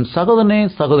 என் சகோதரனே,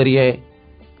 சகோதரியே,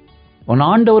 உன்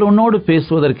ஆண்டவர் உன்னோடு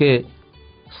பேசுவதற்கு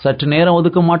சற்று நேரம்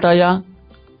ஒதுக்க மாட்டாயா?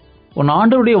 உன்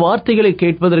ஆண்டவருடைய வார்த்தைகளை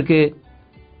கேட்பதற்கு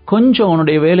கொஞ்சம்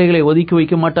உன்னுடைய வேலைகளை ஒதுக்கி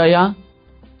வைக்க மாட்டாயா?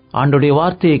 ஆண்டவருடைய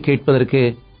வார்த்தையை கேட்பதற்கு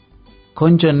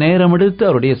கொஞ்சம் நேரம் எடுத்து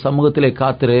அவருடைய சமூகத்திலே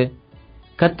காத்திரு.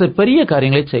 கர்த்தர் பெரிய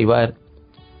காரியங்களை செய்வார்.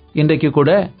 இன்றைக்கு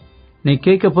கூட நீ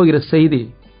கேட்கப் போகிற செய்தி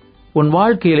உன்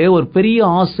வாழ்க்கையிலே ஒரு பெரிய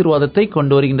ஆசீர்வாதத்தை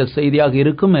கொண்டு வருகின்ற செய்தியாக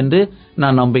இருக்கும் என்று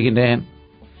நான் நம்புகின்றேன்.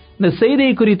 இந்த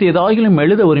செய்தியை குறித்து ஏதாகிலும்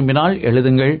எழுத விரும்பினால்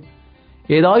எழுதுங்கள்.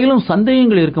 ஏதாகிலும்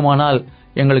சந்தேகங்கள் இருக்குமானால்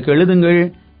எங்களுக்கு எழுதுங்கள்.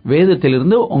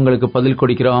 வேதத்திலிருந்து உங்களுக்கு பதில்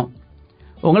கொடுக்கிறோம்.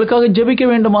 உங்களுக்காக ஜெபிக்க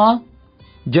வேண்டுமா?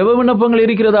 ஜெப விண்ணப்பங்கள்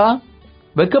இருக்கிறதா?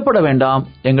 வெட்கப்பட வேண்டாம்,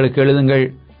 எங்களுக்கு எழுதுங்கள்.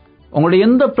 உங்களுடைய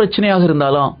எந்த பிரச்சனையாக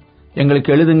இருந்தாலும் எங்களுக்கு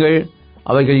எழுதுங்கள்.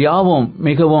 அவைகள் யாவும்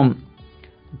மிகவும்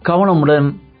கவனமுடன்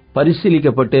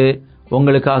பரிசீலிக்கப்பட்டு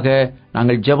உங்களுக்காக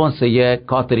நாங்கள் ஜெபம் செய்ய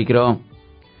காத்திருக்கிறோம்.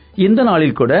 இந்த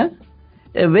நாளில் கூட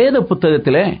வேத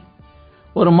புத்தகத்திலே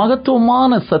ஒரு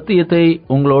மகத்துவமான சத்தியத்தை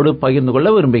உங்களோடு பகிர்ந்து கொள்ள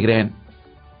விரும்புகிறேன்.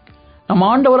 நம்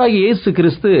ஆண்டவராகிய இயேசு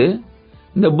கிறிஸ்து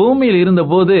இந்த பூமியில்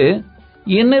இருந்தபோது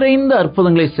எண்ணிறைந்த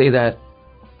அற்புதங்களை செய்தார்.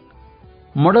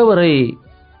 முடவரை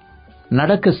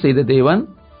நடக்க செய்த தேவன்,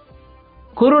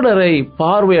 குருடரை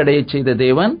பார்வையடைய செய்த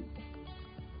தேவன்,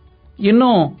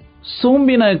 இன்னும்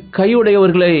சூம்பின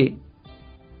கையுடையவர்களை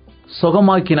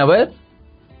சுகமாக்கினவர்,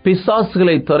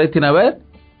 பிசாசுகளை துரத்தினவர்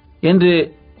என்று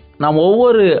நாம்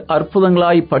ஒவ்வொரு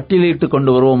அற்புதங்களாய் பட்டியலிட்டுக்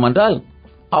கொண்டு வருவோம் என்றால்,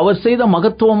 அவர் செய்த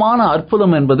மகத்துவமான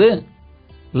அற்புதம் என்பது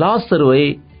லாசருவை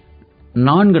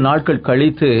 4 நாட்கள்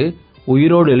கழித்து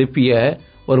உயிரோடு எழுப்பிய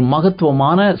ஒரு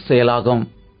மகத்துவமான செயலாகும்.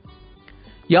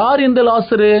 யார் இந்த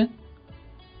லாசரு?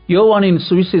 யோவானின்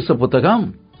சுவிசேஷ புத்தகம்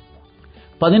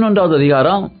 11வது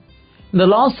அதிகாரம் இந்த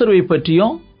லாசருவை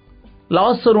பற்றியும்,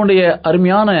 லாசருடைய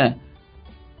அருமையான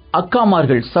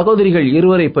அக்காமார்கள், சகோதரிகள்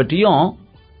இருவரை பற்றியும்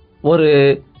ஒரு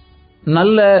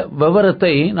நல்ல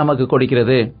விவரத்தை நமக்கு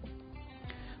கொடுக்கிறது.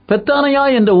 பெத்தானியா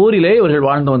என்ற ஊரிலே இவர்கள்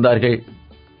வாழ்ந்து வந்தார்கள்.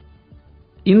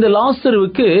 இந்த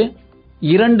லாசருவுக்கு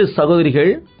 2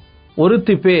 சகோதரிகள்,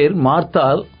 ஒருத்தி பேர்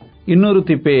மார்த்தாள்,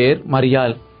 இன்னொருத்தி பேர்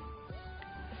மரியாள்.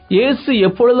 இயேசு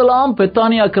எப்பொழுதெல்லாம்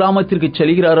பெத்தானியா கிராமத்திற்கு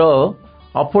செல்கிறாரோ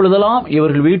அப்பொழுதெல்லாம்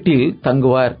இவர்கள் வீட்டில்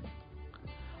தங்குவார்.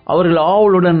 அவர்கள்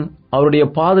ஆவலுடன் அவருடைய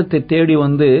பாதத்தை தேடி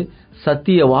வந்து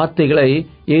சத்திய வார்த்தைகளை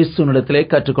இயேசுவினிடத்திலே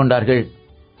கற்றுக்கொண்டார்கள்.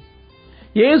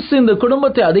 இயேசு இந்த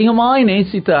குடும்பத்தை அதிகமாய்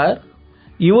நேசித்தார்.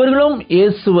 இவர்களும்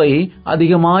இயேசுவை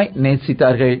அதிகமாய்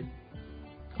நேசித்தார்கள்.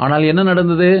 ஆனால் என்ன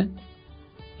நடந்தது?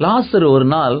 லாசரு ஒரு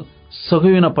நாள்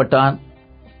சுகவீனப்பட்டான்.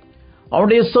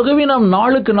 அவருடைய சுகவீனம்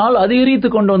நாளுக்கு நாள்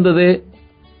அதிகரித்துக் கொண்டு வந்தது.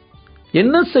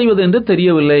 என்ன செய்வது என்று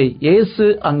தெரியவில்லை. இயேசு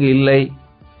அங்கு இல்லை.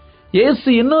 இயேசு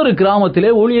இன்னொரு கிராமத்திலே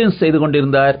ஊழியம் செய்து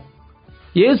கொண்டிருந்தார்.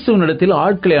 இயேசுவினிடத்தில்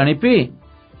ஆட்களை அனுப்பி,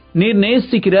 நீர்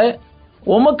நேசிக்கிற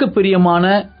உமக்கு பிரியமான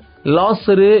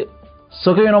லாசரு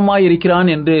சுகவீனமாய் இருக்கிறான்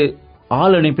என்று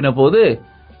ஆள் அனுப்பின போது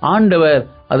ஆண்டவர்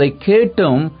அதை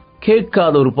கேட்டும்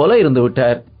கேட்காதவர் போல இருந்து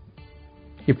விட்டார்.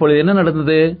 இப்பொழுது என்ன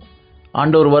நடந்தது?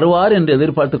 ஆண்டவர் வருவார் என்று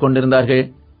எதிர்பார்த்துக் கொண்டிருந்தார்கள்.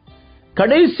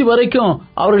 கடைசி வரைக்கும்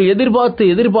அவர்கள்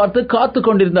எதிர்பார்த்து காத்துக்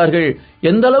கொண்டிருந்தார்கள்.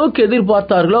 எந்த அளவுக்கு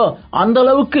எதிர்பார்த்தார்களோ அந்த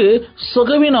அளவுக்கு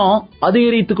சுகவீனம்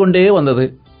அதிகரித்துக் கொண்டே வந்தது.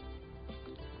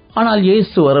 ஆனால்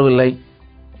இயேசு வரவில்லை.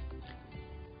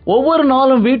 ஒவ்வொரு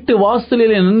நாளும் வீட்டு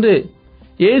வாசலில் நின்று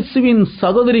இயேசுவின்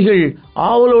சகோதரிகள்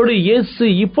ஆவலோடு இயேசு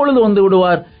இப்பொழுது வந்து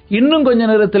விடுவார், இன்னும் கொஞ்ச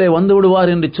நேரத்திலே வந்து விடுவார்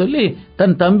என்று சொல்லி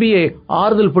தன் தம்பியை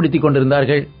ஆறுதல் படுத்திக்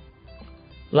கொண்டிருந்தார்கள்.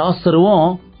 லாசருவும்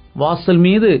வாசல்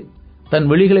மீது தன்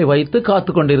விழிகளை வைத்து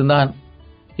காத்துக் கொண்டிருந்தான்.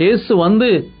 இயேசு வந்து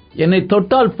என்னை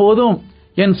தொட்டால் போதும்,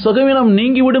 என் சுகவீனம்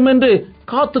நீங்கிவிடும் என்று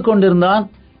காத்துக் கொண்டிருந்தான்,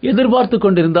 எதிர்பார்த்துக்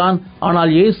கொண்டிருந்தான்.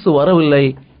 ஆனால் இயேசு வரவில்லை.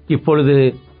 இப்பொழுது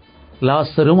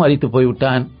லாசரும் மரித்து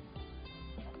போய்விட்டான்.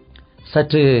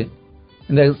 சற்று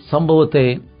இந்த சம்பவத்தை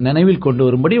நினைவில் கொண்டு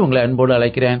வரும்படி உங்களை அன்போடு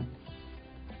அழைக்கிறேன்.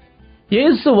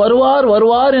 இயேசு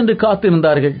வருவார் என்று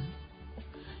காத்திருந்தார்கள்.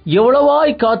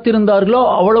 எவ்வளவாய் காத்திருந்தார்களோ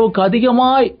அவ்வளவுக்கு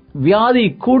அதிகமாய் வியாதி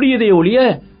கூடியதை ஒழிய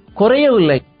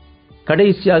குறையவில்லை.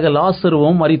 கடைசியாக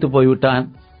லாசருவும் மரித்து போய்விட்டான்.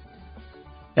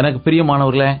 எனக்கு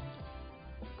பிரியமானவர்களே,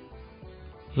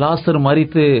 லாசர்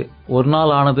மரித்து 1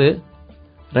 நாள் ஆனது,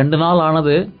 2 நாள்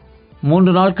ஆனது,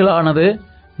 3 நாட்கள் ஆனது,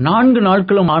 4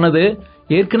 நாட்களும் ஆனது.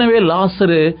 ஏற்கனவே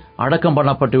லாசரு அடக்கம்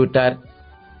பண்ணப்பட்டு விட்டார்.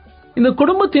 இந்த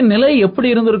குடும்பத்தின் நிலை எப்படி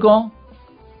இருந்திருக்கும்?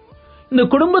 இந்த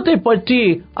குடும்பத்தை பற்றி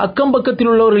அக்கம் பக்கத்தில்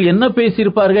உள்ளவர்கள் என்ன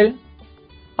பேசியிருப்பார்கள்?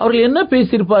 அவர்கள் என்ன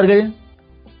பேசியிருப்பார்கள்?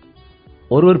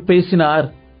 ஒருவர் பேசினார்,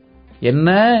 என்ன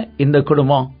இந்த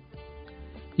குடும்பம்,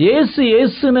 இயேசு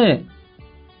இயேசுன்னு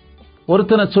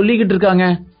ஒருத்தனை சொல்லிக்கிட்டு இருக்காங்க.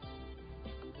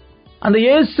 அந்த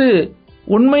இயேசு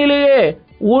உண்மையிலேயே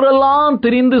ஊரெல்லாம்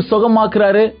திரிந்து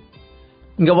சுகமாக்குறாரு,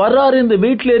 இங்க வர்றாரு, இந்த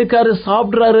வீட்டில் இருக்காரு,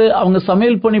 சாப்பிடுறாரு, அவங்க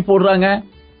சமையல் பண்ணி போடுறாங்க.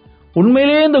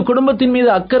 உண்மையிலேயே இந்த குடும்பத்தின் மீது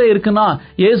அக்கறை இருக்குன்னா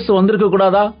இயேசு வந்திருக்க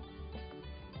கூடாதா?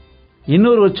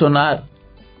 இன்னொருவர் சொன்னார்,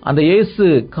 அந்த இயேசு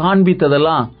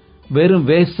காண்பித்ததெல்லாம் வெறும்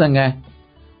வேஷங்க.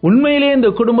 உண்மையிலேயே இந்த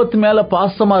குடும்பத்து மேல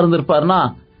பாசமா இருந்திருப்பார்னா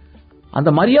அந்த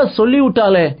மரியா சொல்லி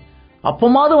விட்டாலே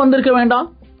அப்பமாவது வந்திருக்க வேண்டாம்.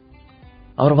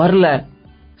 அவர் வரல,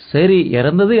 சரி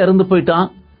இறந்தது இறந்து போயிட்டான்,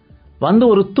 வந்து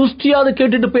ஒரு துஷ்டியாவது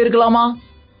கேட்டுட்டு போயிருக்கலாமா?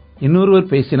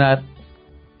 இன்னொருவர் பேசினார்.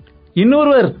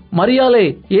 இன்னொருவர் மரியாளை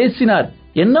ஏசினார்,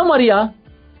 என்ன மரியா,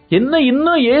 என்ன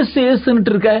இன்னும் ஏசு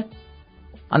ஏசுன்னுட்டு இருக்க?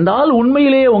 அந்த ஆள்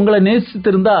உண்மையிலேயே உங்களை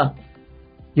நேசித்திருந்தா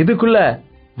இதுக்குள்ள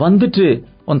வந்துட்டு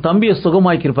உன் தம்பியை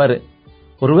சுகமாக்கிருப்பாரு.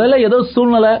 ஒருவேளை ஏதோ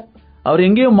சூழ்நிலை அவர்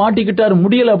எங்கேயோ மாட்டிக்கிட்டாரு,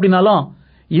 முடியல அப்படின்னாலும்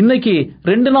இன்னைக்கு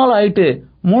 2 நாள் ஆயிட்டு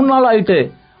 3 நாள் ஆயிட்டு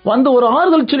வந்து ஒரு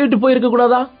ஆறுதல் சொல்லிட்டு போயிருக்க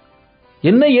கூடாதா?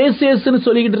 என்ன ஏசு ஏசுன்னு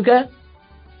சொல்லிக்கிட்டு இருக்க?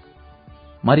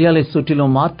 மரியாளை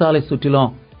சுற்றிலும் மார்த்தாளை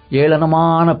சுற்றிலும்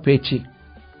ஏளனமான பேச்சு,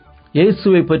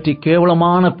 இயேசுவை பற்றி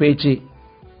கேவலமான பேச்சு.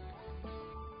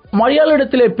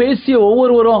 மரியாளிடத்திலே பேசிய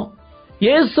ஒவ்வொருவரும்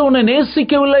இயேசு உன்னை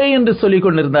நேசிக்கவில்லை என்று சொல்லிக்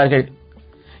கொண்டிருந்தார்கள்.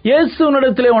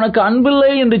 இயேசுவினிடத்திலே உனக்கு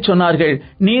அன்பில்லை என்று சொன்னார்கள்.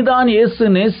 நீதான் இயேசு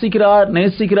நேசிக்கிறார்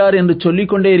நேசிக்கிறார் என்று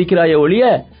சொல்லிக் கொண்டே இருக்கிறாயே ஒழிய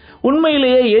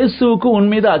உண்மையிலேயே இயேசுவுக்கு உன்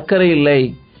மீது அக்கறை இல்லை,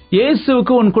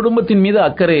 இயேசுவுக்கு உன் குடும்பத்தின் மீது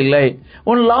அக்கறை இல்லை,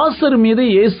 உன் லாசர் மீது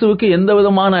இயேசுவுக்கு எந்த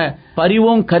விதமான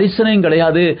பரிவும் கரிசனையும்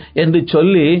கிடையாது என்று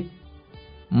சொல்லி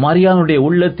மரியாளுடைய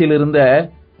உள்ளத்தில் இருந்த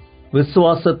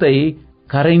விசுவாசத்தை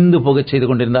கரைந்து போகச் செய்து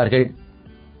கொண்டிருந்தார்கள்.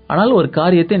 ஆனால் ஒரு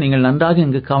காரியத்தை நீங்கள் நன்றாக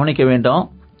இங்கு கவனிக்க வேண்டும்.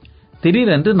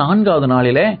 திடீரென்று 4வது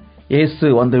நாளிலே இயேசு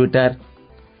வந்துவிட்டார்.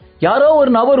 யாரோ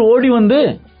ஒரு நபர் ஓடி வந்து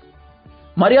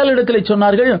மரியாளிடத்தில்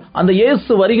சொன்னார்கள், அந்த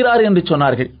இயேசு வருகிறார் என்று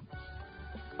சொன்னார்கள்.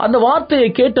 அந்த வார்த்தையை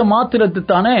கேட்ட மாத்திரத்தில்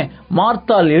தானே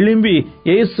மார்த்தாள் எழும்பி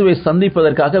இயேசுவை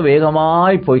சந்திப்பதற்காக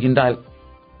வேகமாய் போகின்றாள்.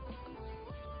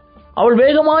 அவள்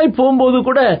வேகமாய் போகும்போது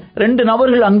கூட 2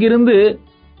 நபர்கள் அங்கிருந்து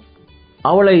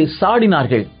அவளை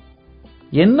சாடினார்கள்.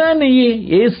 என்ன நீ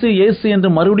இயேசு இயேசு என்று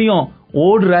மறுபடியும்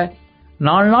ஓடுற?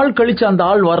 4 நாள் கழிச்சு அந்த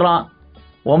ஆள் வர்றான்,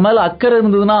 உன் மேல அக்கறை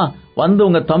இருந்ததுன்னா வந்து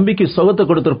உங்க தம்பிக்கு சுகத்தை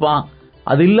கொடுத்திருப்பான்,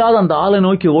 அது இல்லாத அந்த ஆளை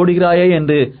நோக்கி ஓடுகிறாயே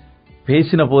என்று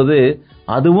பேசின போது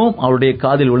அதுவும் அவளுடைய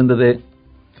காதில் விழுந்தது.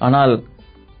 ஆனால்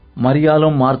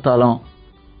மரியாளும் மார்த்தாளும்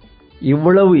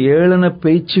இவ்வளவு ஏளன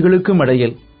பேச்சுகளுக்கும்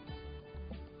இடையில்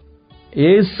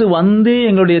இயேசு வந்து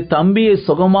எங்களுடைய தம்பியை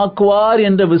சுகமாக்குவார்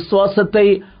என்ற விசுவாசத்தை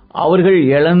அவர்கள்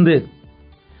இழந்து,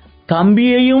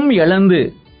 தம்பியையும் இழந்து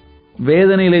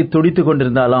வேதனையிலே துடித்துக்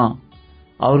கொண்டிருந்தாலும்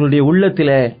அவர்களுடைய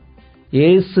உள்ளத்திலே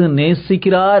இயேசு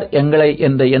நேசிக்கிறார் எங்களை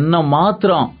என்ற எண்ணம்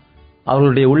மாத்திரம்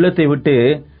அவர்களுடைய உள்ளத்தை விட்டு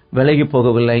விலகி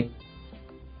போகவில்லை.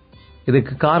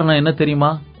 இதுக்கு காரணம் என்ன தெரியுமா?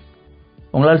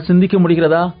 உங்களால் சிந்திக்க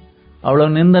முடிகிறதா?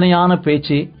 அவ்வளவு நிந்தனையான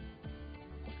பேச்சு.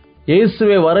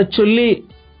 இயேசுவை வரச் சொல்லி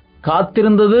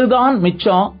காத்திருந்ததுதான்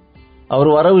மிச்சம், அவர்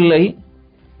வரவில்லை.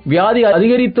 வியாதி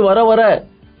அதிகரித்து வர வர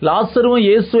லாசருவும்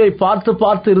இயேசுவை பார்த்து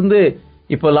பார்த்து இருந்து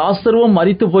இப்ப லாசருவும்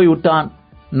மரித்து போய் விட்டான்.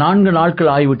 4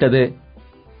 நாட்கள் ஆகிவிட்டது.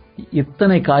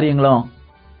 இத்தனை காரியங்களும்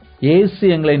இயேசு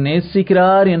எங்களை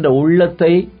நேசிக்கிறார் என்ற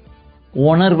உள்ளத்தை,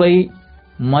 உணர்வை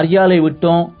மரியாளை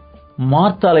விட்டோம்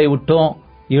மார்த்தாளை விட்டோம்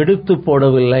எடுத்து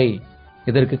போடவில்லை.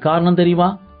 இதற்கு காரணம் தெரியுமா?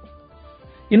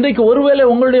 இன்றைக்கு ஒருவேளை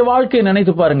உங்களுடைய வாழ்க்கையை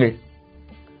நினைத்து பாருங்கள்.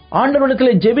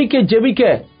 ஆண்டவரிடத்தில் ஜெபிக்க ஜெபிக்க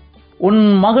உன்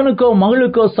மகனுக்கோ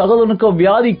மகளுக்கோ சகோதரனுக்கோ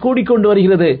வியாதி கூடிக்கொண்டு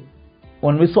வருகிறது.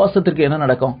 உன் விசுவாசத்திற்கு என்ன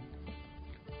நடக்கும்?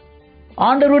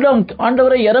 ஆண்டவரிடம்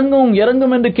ஆண்டவரை இறங்கும்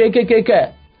இறங்கும் என்று கேட்க கேட்க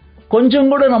கொஞ்சம்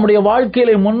கூட நம்முடைய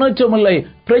வாழ்க்கையில முன்னேற்றம் இல்லை,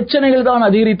 பிரச்சனைகள் தான்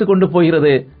அதிகரித்துக் கொண்டு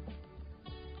போகிறது.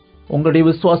 உங்களுடைய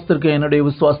விசுவாசத்திற்கு என்னுடைய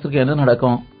விசுவாசத்திற்கு என்ன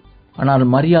நடக்கும்? ஆனால்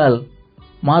மரியாள்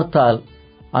மார்த்தாள்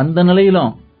அந்த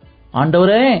நிலையிலும்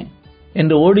ஆண்டவரே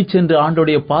என்று ஓடி சென்று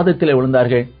ஆண்டவருடைய பாதத்திலே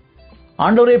விழுந்தார்கள்.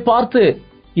 ஆண்டவரை பார்த்து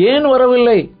ஏன்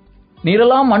வரவில்லை,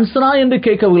 நீரெல்லாம் மனுஷனா என்று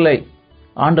கேட்கவில்லை.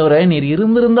 ஆண்டவரே நீர்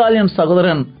இருந்திருந்தால் என்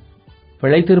சகோதரன்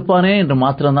பிழைத்திருப்பானே என்று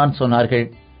மாத்திரம்தான் சொன்னார்கள்.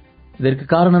 இதற்கு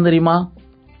காரணம் தெரியுமா?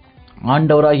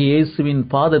 ஆண்டவராகிய இயேசுவின்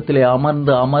பாதத்திலே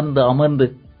அமர்ந்து அமர்ந்து அமர்ந்து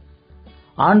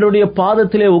ஆண்டவருடைய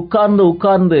பாதத்திலே உட்கார்ந்து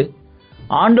உட்கார்ந்து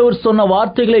ஆண்டவர் சொன்ன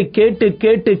வார்த்தைகளை கேட்டு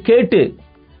கேட்டு கேட்டு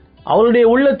அவருடைய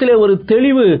உள்ளத்திலே ஒரு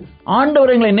தெளிவு,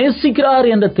 ஆண்டவர் எங்களை நேசிக்கிறார்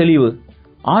என்ற தெளிவு.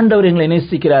 ஆண்டவர் எங்களை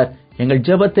நேசிக்கிறார். எங்கள்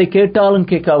ஜெபத்தை கேட்டாலும்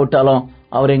கேட்காவிட்டாலும்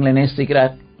அவர் எங்களை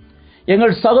நேசிக்கிறார்.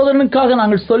 எங்கள் சகோதரனுக்காக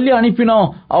நாங்கள் சொல்லி அனுப்பினோம்,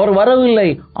 அவர் வரவில்லை,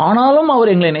 ஆனாலும்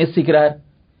அவர் எங்களை நேசிக்கிறார்.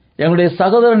 எங்களுடைய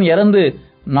சகோதரன் இறந்து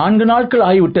 4 நாட்கள்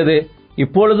ஆகிவிட்டது,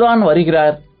 இப்பொழுதுதான்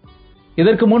வருகிறார்.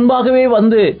 இதற்கு முன்பாகவே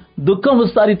வந்து துக்கம்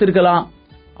விசாரித்திருக்கலாம்.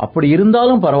 அப்படி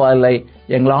இருந்தாலும் பரவாயில்லை,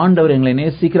 எங்கள் ஆண்டவர் எங்களை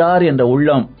நேசிக்கிறார் என்ற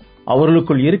உள்ளம்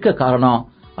அவர்களுக்குள் இருக்க காரணம்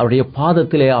அவருடைய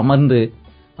பாதத்திலே அமர்ந்து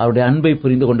அவருடைய அன்பை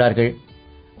புரிந்து கொண்டார்கள்.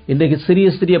 இன்றைக்கு சிறிய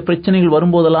சிறிய பிரச்சனைகள்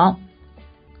வரும்போதெல்லாம்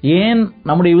ஏன்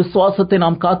நம்முடைய விசுவாசத்தை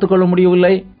நாம் காத்துக்கொள்ள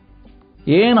முடியவில்லை?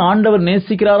 ஏன் ஆண்டவர்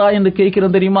நேசிக்கிறாரா என்று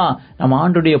கேட்கிறோம் தெரியுமா? நம்ம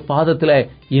ஆண்டவருடைய பாதத்தில்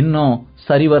இன்னும்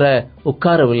சரிவர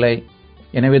உட்காரவில்லை.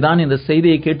 எனவேதான் இந்த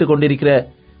செய்தியை கேட்டுக்கொண்டிருக்கிற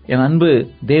என் அன்பு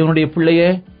தேவனுடைய பிள்ளையே,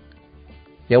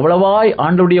 எவ்வளவாய்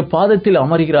ஆண்டவருடைய பாதத்தில்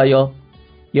அமர்கிறாயோ,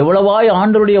 எவ்வளவாய்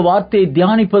ஆண்டவருடைய வார்த்தையை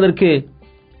தியானிப்பதற்கு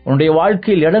உன்னுடைய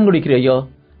வாழ்க்கையில் இடம் கொடுக்கிறாயோ,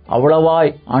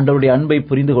 அவ்வளவாய் ஆண்டவருடைய அன்பை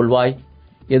புரிந்து கொள்வாய்.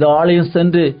 ஏதோ ஆலயம்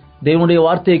சென்று தேவனுடைய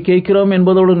வார்த்தையை கேட்கிறோம்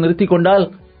என்பதோடு நிறுத்தி கொண்டால்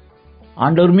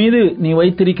ஆண்டவர் மீது நீ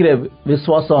வைத்திருக்கிற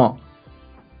விசுவாசம்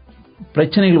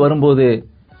பிரச்சனைகள் வரும்போது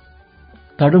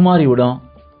தடுமாறிவிடும்.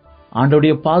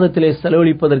 ஆண்டவருடைய பாதத்திலே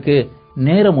செலவழிப்பதற்கு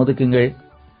நேரம் ஒதுக்குங்கள்.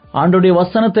 ஆண்டவருடைய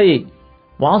வசனத்தை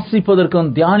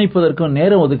வாசிப்பதற்கும் தியானிப்பதற்கும்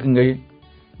நேரம் ஒதுக்குங்கள்.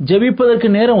 ஜெபிப்பதற்கு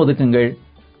நேரம் ஒதுக்குங்கள்.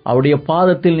 அவருடைய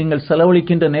பாதத்தில் நீங்கள்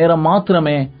செலவழிக்கின்ற நேரம்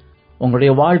மாத்திரமே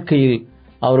உங்களுடைய வாழ்க்கையில்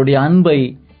அவருடைய அன்பை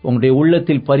உங்களுடைய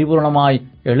உள்ளத்தில் பரிபூர்ணமாய்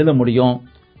எழுத முடியும்.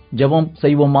 ஜெபம்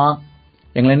செய்வோமா?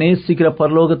 எங்களை நேசிக்கிற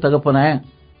பரலோக தகப்பனே,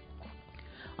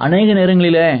 அநேக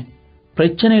நேரங்களிலே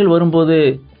பிரச்சனைகள் வரும்போது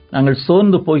நாங்கள்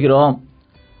சோர்ந்து போகிறோம்.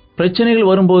 பிரச்சனைகள்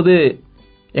வரும்போது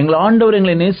எங்கள் ஆண்டவர்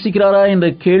எங்களை நேசிக்கிறாரா என்ற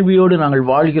கேள்வியோடு நாங்கள்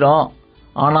வாழ்கிறோம்.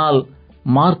 ஆனால்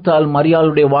மார்த்தாள்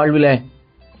மரியாளுடைய வாழ்விலே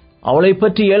அவளை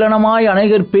பற்றி ஏளனமாய்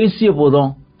அநேகர் பேசிய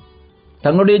போதும்,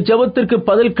 தங்களுடைய ஜெபத்திற்கு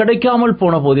பதில் கிடைக்காமல்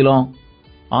போன போதிலும்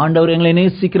ஆண்டவர் எங்களை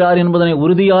நேசிக்கிறார் என்பதனை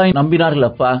உறுதியாய் நம்பினார்கள்.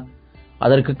 அப்பா,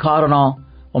 அதற்கு காரணம்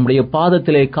உம்முடைய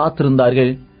பாதத்திலே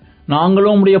காத்திருந்தார்கள்.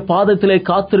 நாங்களும் உம்முடைய பாதத்திலே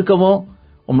காத்திருக்கவும்,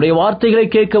 உம்முடைய வார்த்தைகளை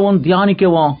கேட்கவும்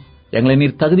தியானிக்கவும் எங்களை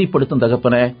நீர் தகுதிப்படுத்தும்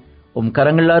தகப்பனே. உம்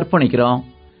கரங்களில் அர்ப்பணிக்கிறோம்.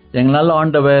 எங்கள் நல்ல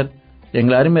ஆண்டவர்,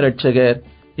 எங்கள் அருமை இரட்சகர்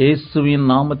இயேசுவின்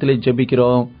நாமத்திலே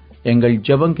ஜெபிக்கிறோம். எங்கள்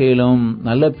ஜெபம் கேளும்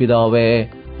நல்ல பிதாவே,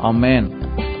 ஆமென்.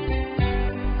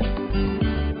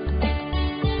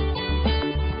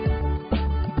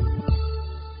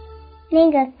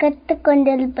 நீங்கள்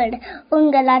கற்றுக்கொண்டிருப்பது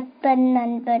உங்கள் அன்பன்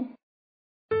நண்பன்.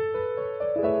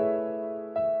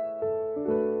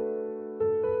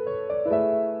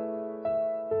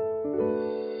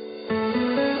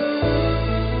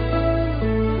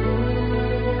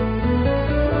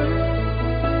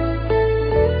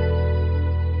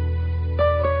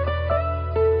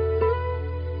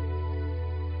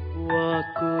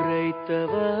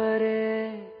 வாக்குரைத்தவரே,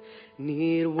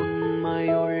 நீர்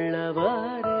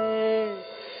உண்மையுள்ளவரே,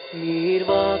 நீர்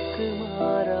வாக்கு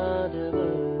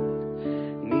மாறாதவர்,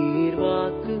 நீர்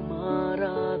வாக்கு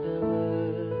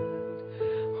மாறாதவர்.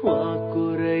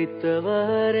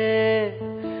 வாக்குரைத்தவரே,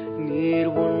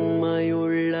 நீர்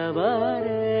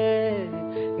உண்மையுள்ளவரே,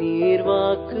 நீர்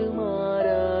வாக்கு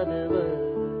மாறாதவர்,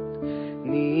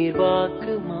 நீர்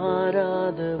வாக்கு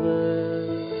மாறாதவர்.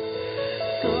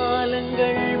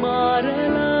 காலங்கள்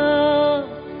மாறலாம்,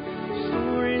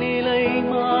 சூழ்நிலை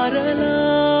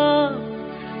மாறலாம்,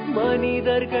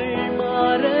 மனிதர்கள்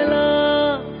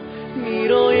மாறலாம்,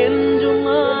 நீரோ என்றும்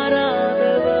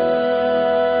மாறாதவர்.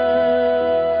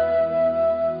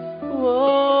 ஓ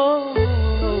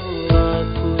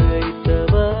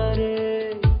வாக்குரைத்தவரே,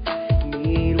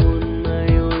 நீர்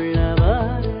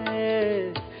உண்மையுள்ளவரே,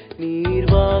 நீர்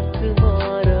வாக்கு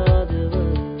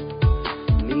மாறாதவர்,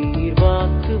 நீர்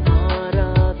வாக்கு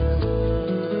நீ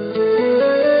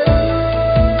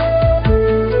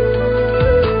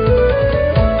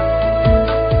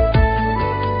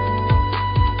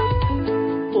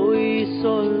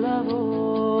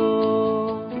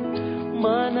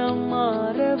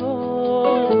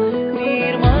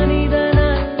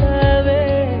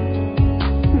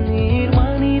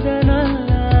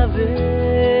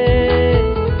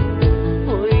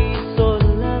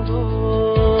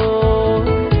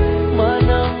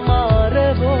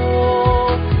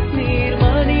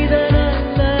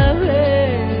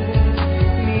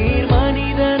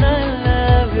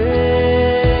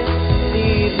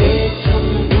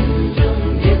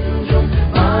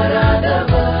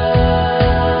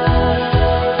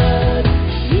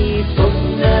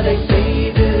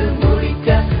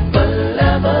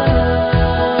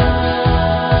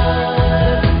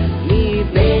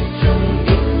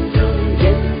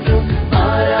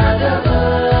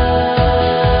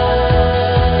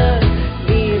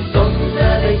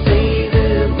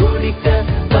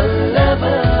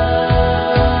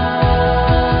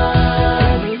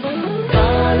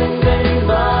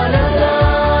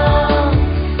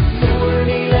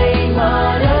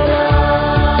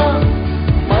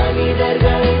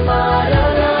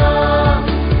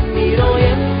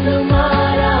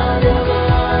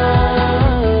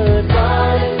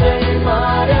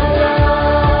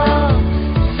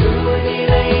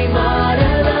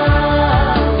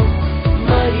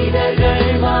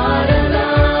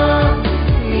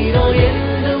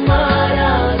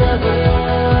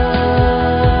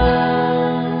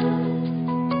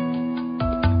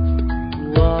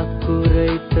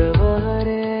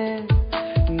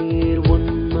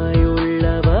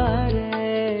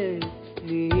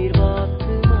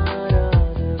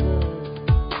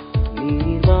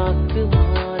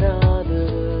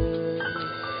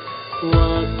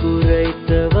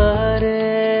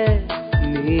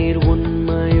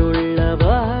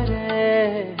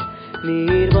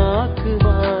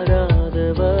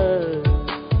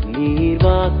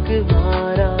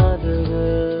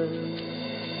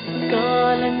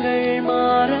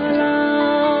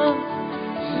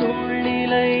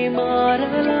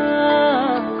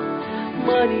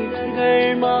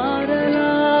மனிதர்கள்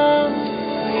மாறலாம்,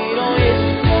 நீரோ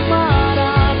என்றும்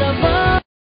மாறாதவர்.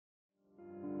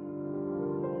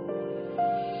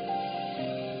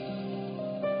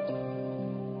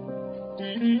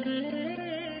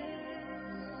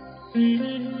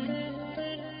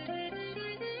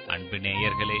 அன்பு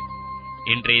நேயர்களே,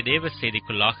 இன்றைய தேவ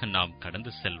செய்திக்குள்ளாக நாம்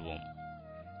கடந்து செல்வோம்.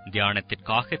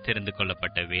 தியானத்திற்காக தெரிந்து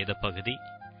கொள்ளப்பட்ட வேத பகுதி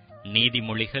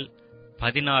நீதிமொழிகள்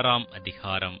 16ஆம்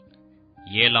அதிகாரம்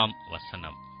 7ஆம்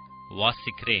வசனம்.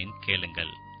 வாசிக்கிறேன்,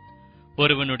 கேளுங்கள்.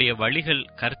 ஒருவனுடைய வழிகள்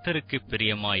கர்த்தருக்கு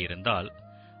பிரியமாயிருந்தால்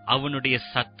அவனுடைய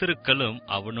சத்துருக்களும்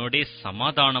அவனோடே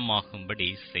சமாதானமாகும்படி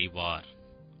செய்வார்.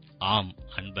 ஆம்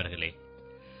அன்பர்களே,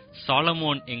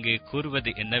 சாலமோன் இங்கு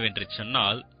கூறுவது என்னவென்று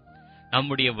சொன்னால்,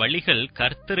 நம்முடைய வழிகள்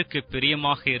கர்த்தருக்கு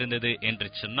பிரியமாக இருந்தது என்று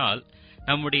சொன்னால்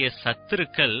நம்முடைய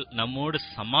சத்துருக்கள் நம்மோடு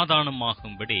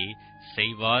சமாதானமாகும்படி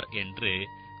செய்வார் என்று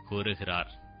கூறுகிறார்.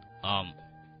 ஆம்,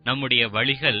 நம்முடைய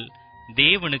வழிகள்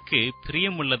தேவனுக்கு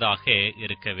பிரியமுள்ளதாக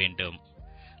இருக்க வேண்டும்.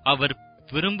 அவர்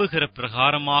விரும்புகிற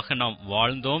பிரகாரமாக நாம்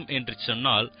வாழ்ந்தோம் என்று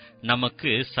சொன்னால்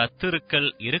நமக்கு சத்துருக்கள்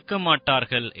இருக்க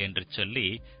மாட்டார்கள் என்று சொல்லி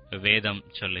வேதம்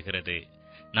சொல்லுகிறது.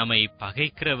 நம்மை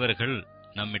பகைக்கிறவர்கள்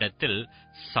நம்மிடத்தில்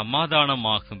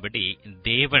சமாதானமாகும்படி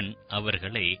தேவன்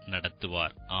அவர்களை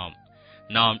நடத்துவார். ஆம்,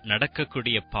 நாம்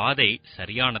நடக்கக்கூடிய பாதை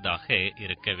சரியானதாக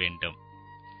இருக்க வேண்டும்.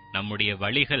 நம்முடைய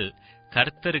வழிகள்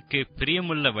கர்த்தருக்கு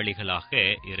பிரியமுள்ள வழிகளாக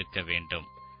இருக்க வேண்டும்.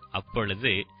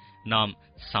 அப்பொழுது நாம்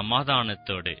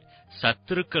சமாதானத்தோடு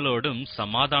சத்துருக்களோடும்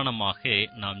சமாதானமாக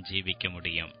நாம் ஜீவிக்க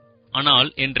முடியும். ஆனால்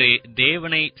இன்று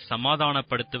தேவனை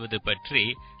சமாதானப்படுத்துவது பற்றி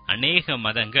அநேக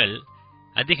மதங்கள்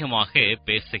அதிகமாக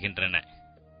பேசுகின்றன.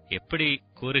 எப்படி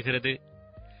கூறுகிறது?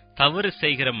 தவறு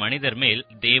செய்கிற மனிதர் மேல்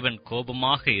தேவன்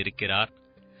கோபமாக இருக்கிறார்,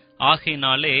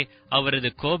 ஆகையினாலே அவரது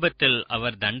கோபத்தில்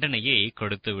அவர் தண்டனையை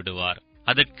கொடுத்து விடுவார்.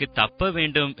 அதற்கு தப்ப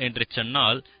வேண்டும் என்று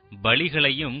சொன்னால்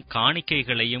பலிகளையும்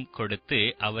காணிக்கைகளையும் கொடுத்து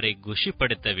அவரை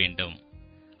குஷிப்படுத்த வேண்டும்.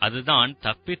 அதுதான்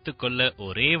தப்பித்துக் கொள்ள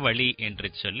ஒரே வழி என்று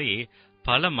சொல்லி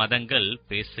பல மதங்கள்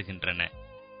பேசுகின்றன.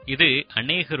 இது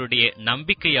அநேகருடைய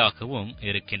நம்பிக்கையாகவும்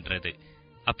இருக்கின்றது.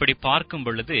 அப்படி பார்க்கும்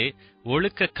பொழுது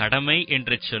ஒழுக்க கடமை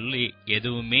என்று சொல்லி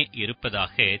எதுவுமே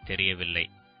இருப்பதாக தெரியவில்லை.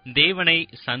 தேவனை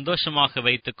சந்தோஷமாக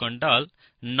வைத்துக் கொண்டால்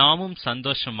நாமும்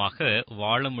சந்தோஷமாக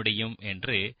வாழ முடியும்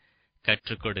என்று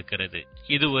கற்றுக் கொடுக்கிறது.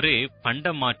 இது ஒரு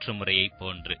பண்ட மாற்று முறையை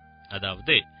போன்று.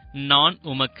 அதாவது, நான்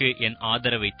உமக்கு என்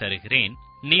ஆதரவை தருகிறேன்,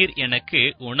 நீர் எனக்கு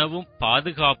உணவும்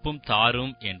பாதுகாப்பும்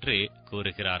தாரும் என்று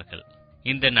கூறுகிறார்கள்.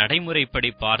 இந்த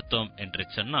நடைமுறைப்படி பார்த்தோம் என்று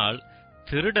சொன்னால்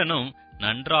திருடனும்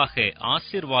நன்றாக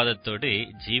ஆசீர்வாதத்தோடு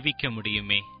ஜீவிக்க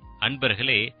முடியுமே.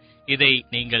 அன்பர்களே, இதை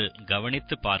நீங்கள்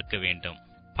கவனித்து பார்க்க வேண்டும்.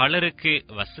 பலருக்கு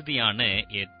வசதியான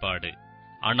ஏற்பாடு,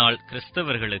 ஆனால்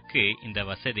கிறிஸ்தவர்களுக்கு இந்த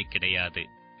வசதி கிடையாது.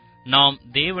 நாம்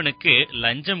தேவனுக்கு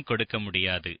லஞ்சம் கொடுக்க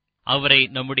முடியாது. அவரை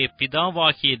நம்முடைய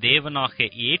பிதாவாகிய தேவனாக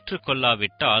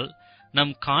ஏற்றுக்கொள்ளாவிட்டால்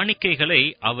நம் காணிக்கைகளை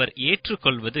அவர்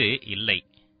ஏற்றுக்கொள்வது இல்லை.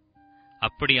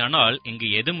 அப்படியானால் இங்கு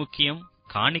எது முக்கியம்?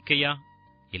 காணிக்கையா?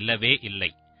 இல்லவே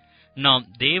இல்லை. நாம்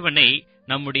தேவனை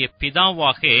நம்முடைய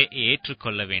பிதாவாக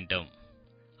ஏற்றுக்கொள்ள வேண்டும்.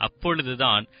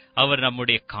 அப்பொழுதுதான் அவர்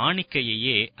நம்முடைய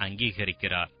காணிக்கையையே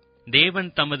அங்கீகரிக்கிறார். தேவன்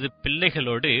தமது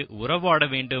பிள்ளைகளோடு உறவாட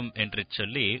வேண்டும் என்று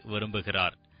சொல்லி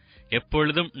விரும்புகிறார்.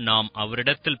 எப்பொழுதும் நாம்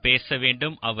அவரிடத்தில் பேச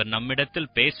வேண்டும், அவர்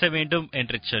நம்மிடத்தில் பேச வேண்டும்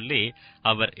என்று சொல்லி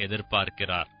அவர்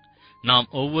எதிர்பார்க்கிறார். நாம்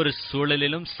ஒவ்வொரு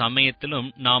சூழலிலும் சமயத்திலும்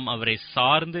நாம் அவரை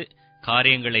சார்ந்து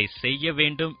காரியங்களை செய்ய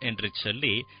வேண்டும் என்று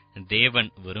சொல்லி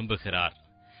தேவன் விரும்புகிறார்.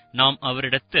 நாம்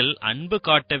அவரிடத்தில் அன்பு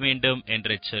காட்ட வேண்டும்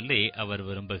என்று சொல்லி அவர்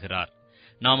விரும்புகிறார்.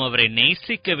 நாம் அவரை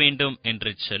நேசிக்க வேண்டும்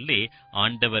என்று சொல்லி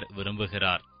ஆண்டவர்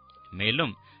விரும்புகிறார்.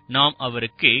 மேலும் நாம்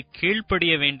அவருக்கு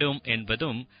கீழ்ப்படிய வேண்டும்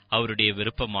என்பதும் அவருடைய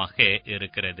விருப்பமாக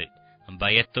இருக்கிறது.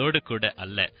 பயத்தோடு கூட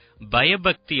அல்ல,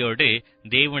 பயபக்தியோடு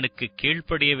தேவனுக்கு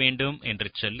கீழ்ப்படிய வேண்டும் என்று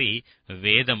சொல்லி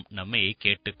வேதம் நம்மை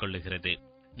கேட்டுக்கொள்ளுகிறது.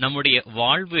 நம்முடைய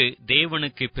வாழ்வு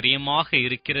தேவனுக்கு பிரியமாக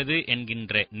இருக்கிறது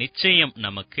என்கின்ற நிச்சயம்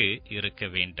நமக்கு இருக்க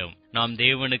வேண்டும். நாம்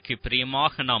தேவனுக்கு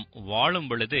பிரியமாக நாம் வாழும்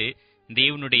பொழுது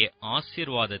தேவனுடைய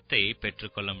ஆசீர்வாதத்தை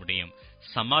பெற்றுக்கொள்ள முடியும்,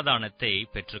 சமாதானத்தை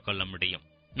பெற்றுக்கொள்ள முடியும்.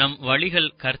 நம் வழிகள்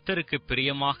கர்த்தருக்கு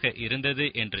பிரியமாக இருந்தது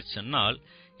என்று சொன்னால்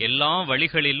எல்லா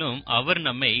வழிகளிலும் அவர்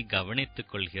நம்மை கவனித்துக்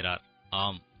கொள்கிறார்.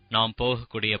 ஆம், நாம்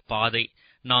போகக்கூடிய பாதை,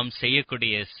 நாம்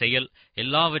செய்யக்கூடிய செயல்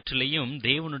எல்லாவற்றிலையும்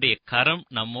தேவனுடைய கரம்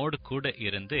நம்மோடு கூட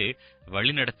இருந்து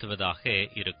வழிநடத்துவதாக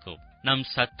இருக்கும். நம்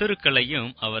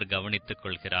சத்துருக்களையும் அவர் கவனித்துக்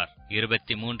கொள்கிறார்.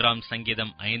 23ஆம்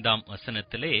சங்கீதம் 5ஆம்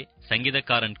வசனத்திலே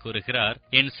சங்கீதக்காரன் கூறுகிறார்,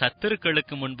 என்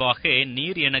சத்துருக்களுக்கு முன்பாக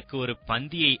நீர் எனக்கு ஒரு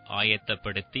பந்தியை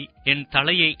ஆயத்தப்படுத்தி என்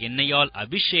தலையை எண்ணெயால்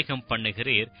அபிஷேகம்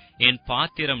பண்ணுகிறீர், என்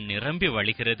பாத்திரம் நிரம்பி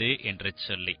வழிகிறது என்று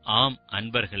சொல்லி. ஆம்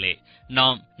அன்பர்களே,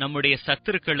 நாம் நம்முடைய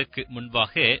சத்துருக்களுக்கு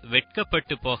முன்பாக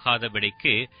வெட்கப்பட்டு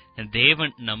போகாதபடிக்கு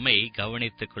தேவன் நம்மை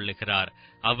கவனித்துக் கொள்ளுகிறார்,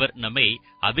 அவர் நம்மை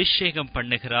அபிஷேகம்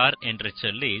பண்ணுகிறார் என்று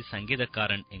சொல்லி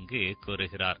சங்கீதக்காரன் இங்கு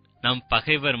கூறுகிறார். நம்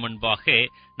பகைவர் முன்பாக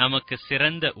நமக்கு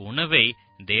சிறந்த உணவை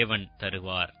தேவன்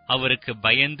தருவார். அவருக்கு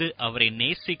பயந்து அவரை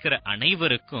நேசிக்கிற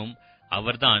அனைவருக்கும்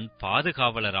அவர்தான்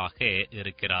பாதுகாவலராக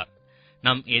இருக்கிறார்.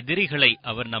 நம் எதிரிகளை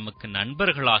அவர் நமக்கு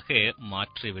நண்பர்களாக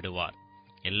மாற்றிவிடுவார்.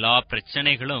 எல்லா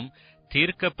பிரச்சனைகளும்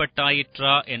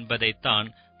தீர்க்கப்பட்டாயிற்றா என்பதைத்தான்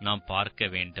நாம் பார்க்க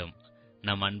வேண்டும்.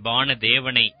 நம் அன்பான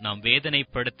தேவனை நாம்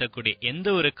வேதனைப்படுத்தக்கூடிய எந்த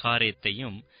ஒரு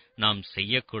காரியத்தையும் நாம்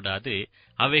செய்யக்கூடாது.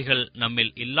 அவைகள்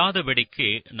நம்மில் இல்லாதபடிக்கு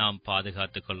நாம்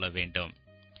பாதுகாத்துக் கொள்ள வேண்டும்.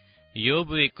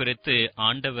 யோபுவை குறித்து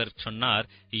ஆண்டவர் சொன்னார்,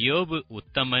 யோபு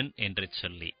உத்தமன் என்று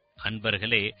சொல்லி.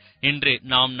 அன்பர்களே, இன்று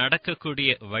நாம்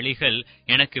நடக்கக்கூடிய வழிகள்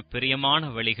எனக்கு பிரியமான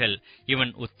வழிகள்,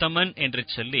 இவன் உத்தமன் என்று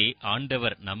சொல்லி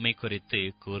ஆண்டவர் நம்மை குறித்து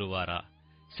கூறுவாரா?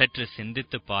 சற்று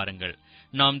சிந்தித்து பாருங்கள்.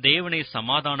 நாம் தேவனை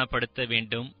சமாதானப்படுத்த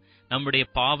வேண்டும், நம்முடைய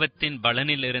பாவத்தின்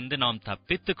பலனிலிருந்து நாம்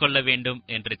தப்பித்துக் கொள்ள வேண்டும்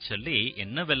என்று சொல்லி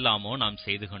என்னவெல்லாமோ நாம்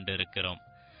செய்து கொண்டிருக்கிறோம்.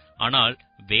 ஆனால்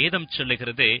வேதம்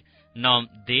சொல்லுகிறது, நாம்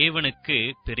தேவனுக்கு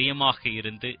பிரியமாக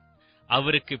இருந்து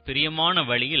அவருக்கு பிரியமான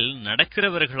வழியில்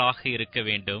நடக்கிறவர்களாக இருக்க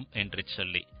வேண்டும் என்று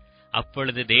சொல்லி.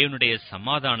 அப்பொழுது தேவனுடைய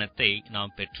சமாதானத்தை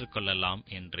நாம் பெற்றுக்கொள்ளலாம்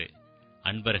என்று.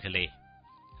 அன்பர்களே,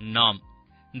 நாம்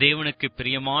தேவனுக்கு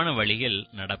பிரியமான வழியில்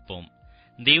நடப்போம்,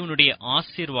 தேவனுடைய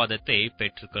ஆசீர்வாதத்தை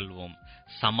பெற்றுக்கொள்வோம்,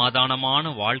 சமாதானமான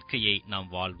வாழ்க்கையை நாம்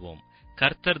வாழ்வோம்.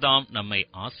 கர்த்தர் தாம் நம்மை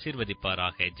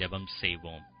ஆசீர்வதிப்பாராக. ஜெபம்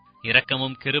செய்வோம்.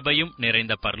 இரக்கமும் கிருபையும்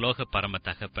நிறைந்த பரலோக பரம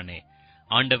தகப்பனே,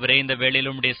 ஆண்டவரே, இந்த வேளையில்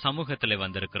உம்முடைய சமூகத்திலே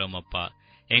வந்திருக்கிறோம் அப்பா.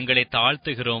 எங்களை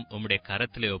தாழ்த்துகிறோம், உம்முடைய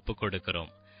கரத்திலே ஒப்புக்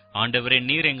கொடுக்கிறோம். ஆண்டவரே,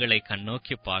 நீர் எங்களை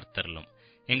கண்ணோக்கி பார்த்தரலும்,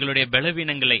 எங்களுடைய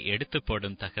பலவீனங்களை எடுத்து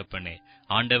போடும் தகப்பனே.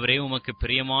 ஆண்டவரே, உமக்கு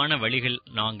பிரியமான வழிகள்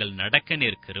நாங்கள் நடக்க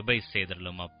நீர் கிருபை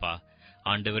செய்தரலும் அப்பா.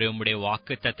 ஆண்டவரே, உம்முடைய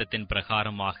வாக்கு தத்தத்தின்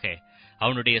பிரகாரமாக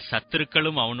அவனுடைய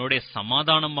சத்துருக்களும் அவனுடைய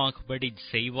சமாதானமாகும்படி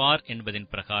செய்வார் என்பதின்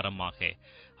பிரகாரமாக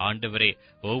ஆண்டவரே,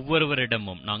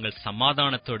 ஒவ்வொருவரிடமும் நாங்கள்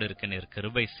சமாதானத்தோடு இருக்க நீர்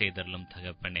கிருபை செய்தரலும்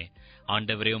தகப்பனே.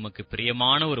 ஆண்டவரே, உமக்கு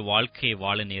பிரியமான ஒரு வாழ்க்கையை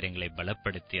வாழ நீர் எங்களை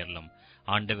பலப்படுத்தியறலும்.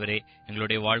 ஆண்டவரே,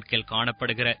 எங்களுடைய வாழ்க்கையில்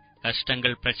காணப்படுகிற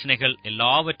கஷ்டங்கள், பிரச்சனைகள்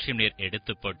எல்லாவற்றையும் நீர்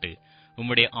எடுத்து போட்டு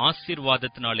உம்முடைய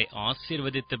ஆசீர்வாதத்தினாலே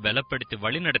ஆசீர்வதித்து பலப்படுத்தி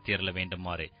வழி நடத்தியறல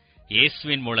வேண்டுமாறு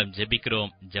இயேசுவின் மூலம்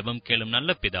ஜெபிக்கிறோம். ஜெபம் கேளும்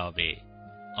நல்ல பிதாவே,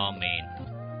 ஆமேன்.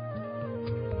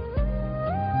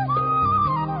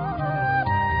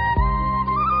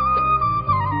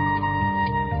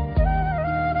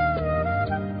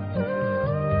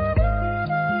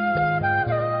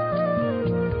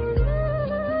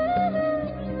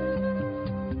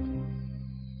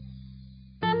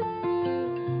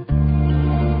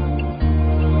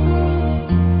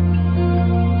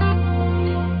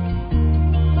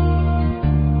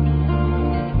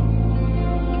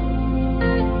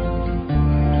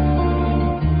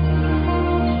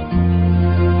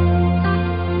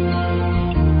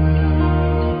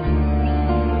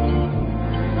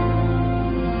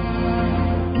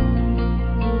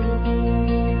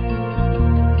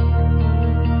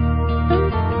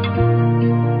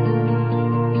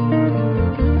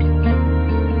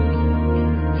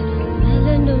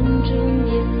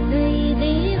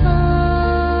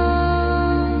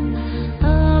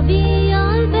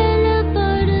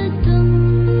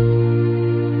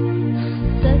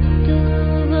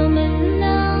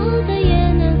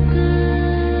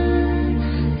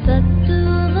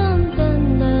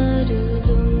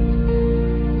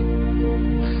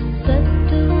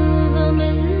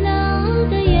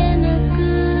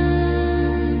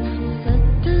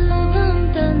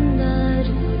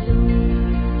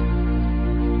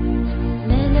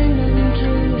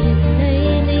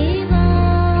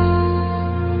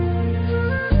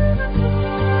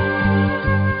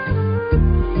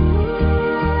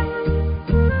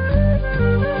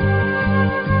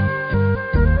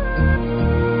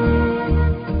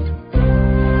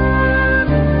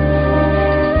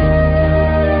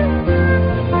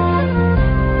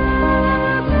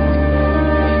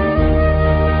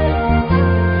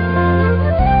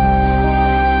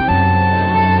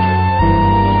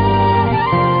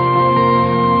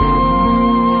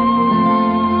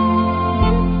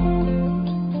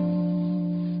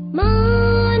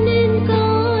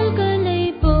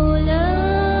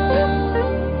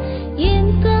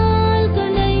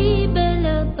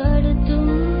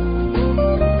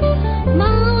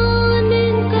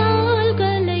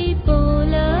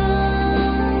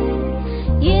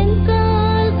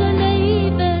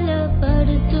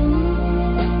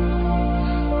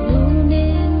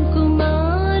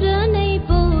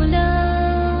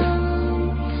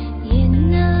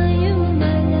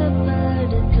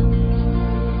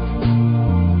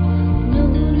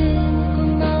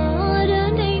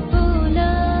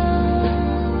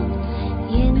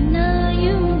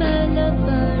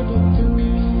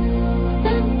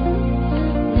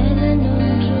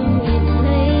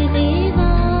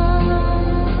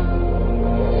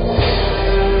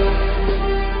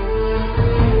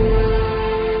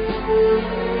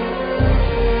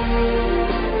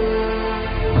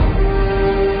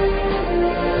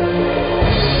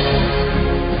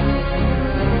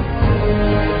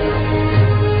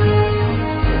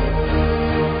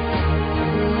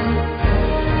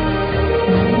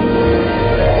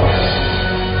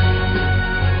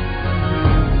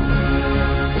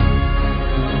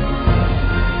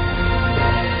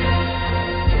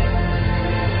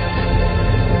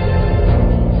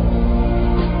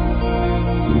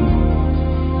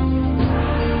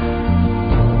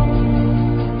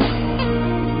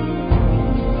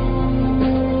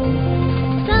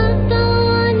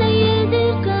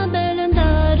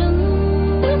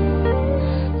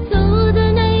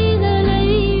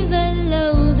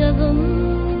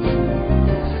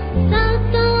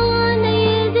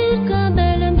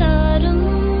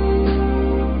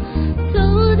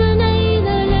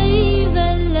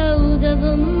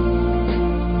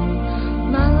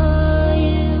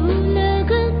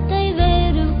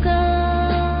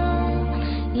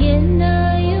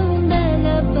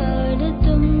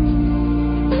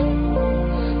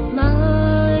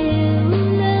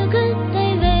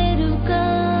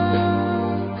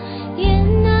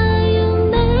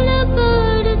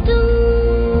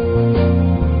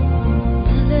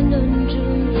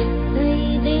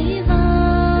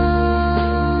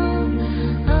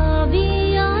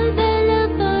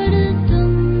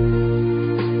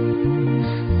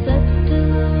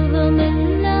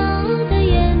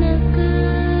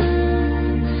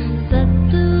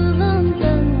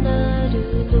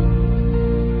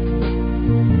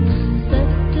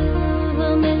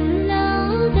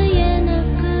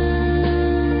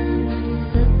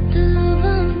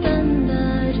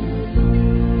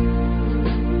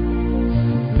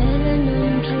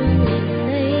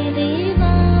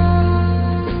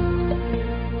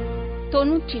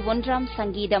 91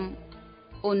 சங்கீதம்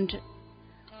 1.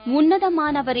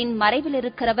 உன்னதமானவரின் மறைவில்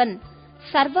இருக்கிறவன்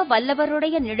சர்வ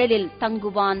வல்லவருடைய நிழலில்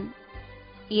தங்குவான்.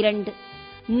 2.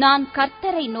 நான்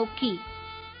கர்த்தரை நோக்கி,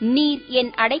 நீர்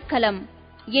என் அடைக்கலம்,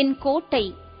 என் கோட்டை,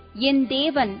 என்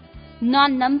தேவன்,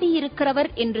 நான்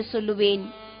நம்பியிருக்கிறவர் என்று சொல்லுவேன்.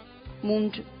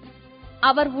 3.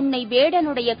 அவர் உன்னை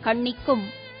வேடனுடைய கண்ணிக்கும்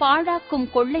பாழாக்கும்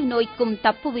கொள்ளை நோய்க்கும்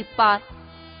தப்புவிப்பார்.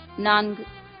 4.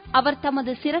 அவர்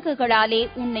தமது சிறகுகளாலே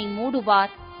உன்னை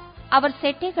மூடுவார். அவர்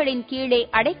செட்டைகளின் கீழே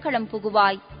அடைக்கலம்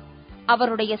புகுவாய்.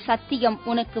 அவருடைய சத்தியம்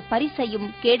உனக்கு பரிசையும்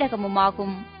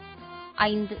கேடகமுமாகும்.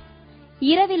 5.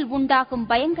 இரவில் உண்டாகும்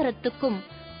பயங்கரத்துக்கும்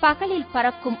பகலில்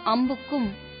பறக்கும் அம்புக்கும்.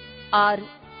 6.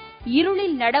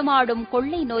 இருளில் நடமாடும்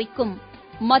கொள்ளை நோய்க்கும்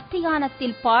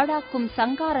மத்தியானத்தில் பாழாக்கும்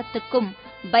சங்காரத்துக்கும்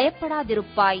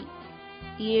பயப்படாதிருப்பாய்.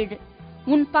 7.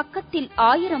 உன் பக்கத்தில்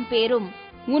 1000 பேரும்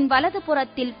உன் வலது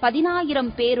புறத்தில் 10,000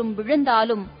 பேரும்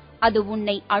விழுந்தாலும் அது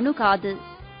உன்னை அணுகாது.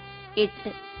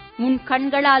 8. உன்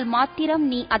கண்களால் மாத்திரம்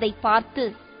நீ அதை பார்த்து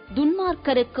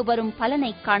துன்மார்க்கருக்கு வரும்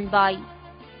பலனைக் காண்பாய்.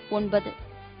 9.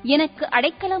 எனக்கு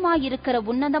அடைக்கலமாயிருக்கிற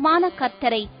உன்னதமான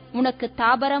கர்த்தரை உனக்கு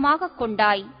தாபரமாக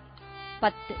கொண்டாய்.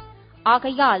 10.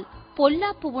 ஆகையால்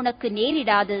பொல்லாப்பு உனக்கு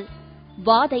நேரிடாது,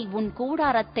 வாதை உன்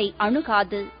கூடாரத்தை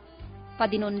அணுகாது.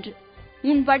 11.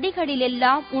 உன்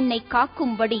வழிகளிலெல்லாம் உன்னை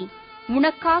காக்கும்படி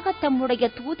உனக்காக தம்முடைய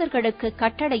தூதர்களுக்கு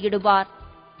கட்டளையிடுவார்.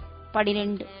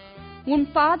 12. உன்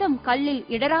பாதம் கல்லில்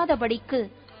இடராதபடிக்கு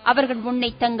அவர்கள் உன்னை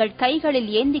தங்கள் கைகளில்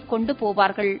ஏந்திக் கொண்டு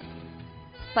போவார்கள்.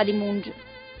 13.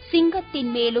 சிங்கத்தின்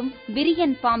மேலும்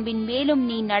விரியன் பாம்பின் மேலும்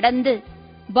நீ நடந்து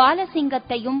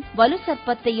பாலசிங்கத்தையும்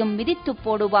வலுசர்ப்பத்தையும் மிதித்துப்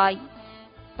போடுவாய்.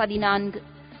 14.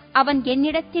 அவன்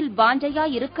என்னிடத்தில்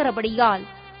வாஞ்சையாயிருக்கிறபடியால்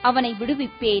அவனை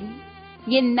விடுவிப்பேன்.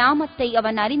 என் நாமத்தை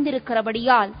அவன்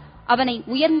அறிந்திருக்கிறபடியால் அவனை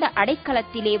உயர்ந்த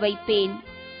அடைக்கலத்திலே வைப்பேன்.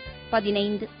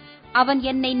 15. அவன்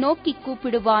என்னை நோக்கி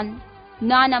கூப்பிடுவான்,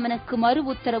 நான் அவனுக்கு மறு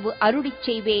உத்தரவு அருளிச்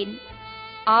செய்வேன்.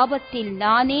 ஆபத்தில்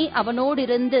நானே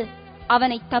அவனோடிருந்து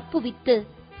அவனை தப்புவித்து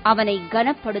அவனை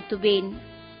கனப்படுத்துவேன்.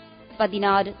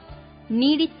 16.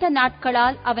 நீடித்த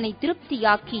நாட்களால் அவனை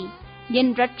திருப்தியாக்கி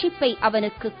என் ரட்சிப்பை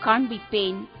அவனுக்கு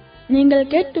காண்பிப்பேன்.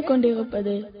 நீங்கள்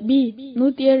கேட்டுக்கொண்டிருப்பது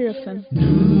B107 FM.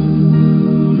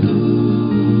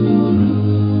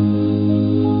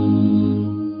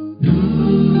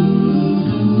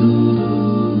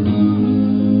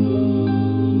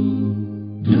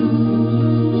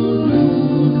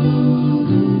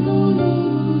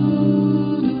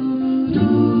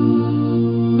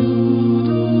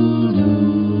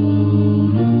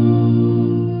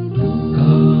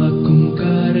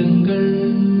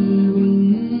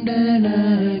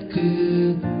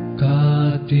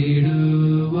 காத்திடு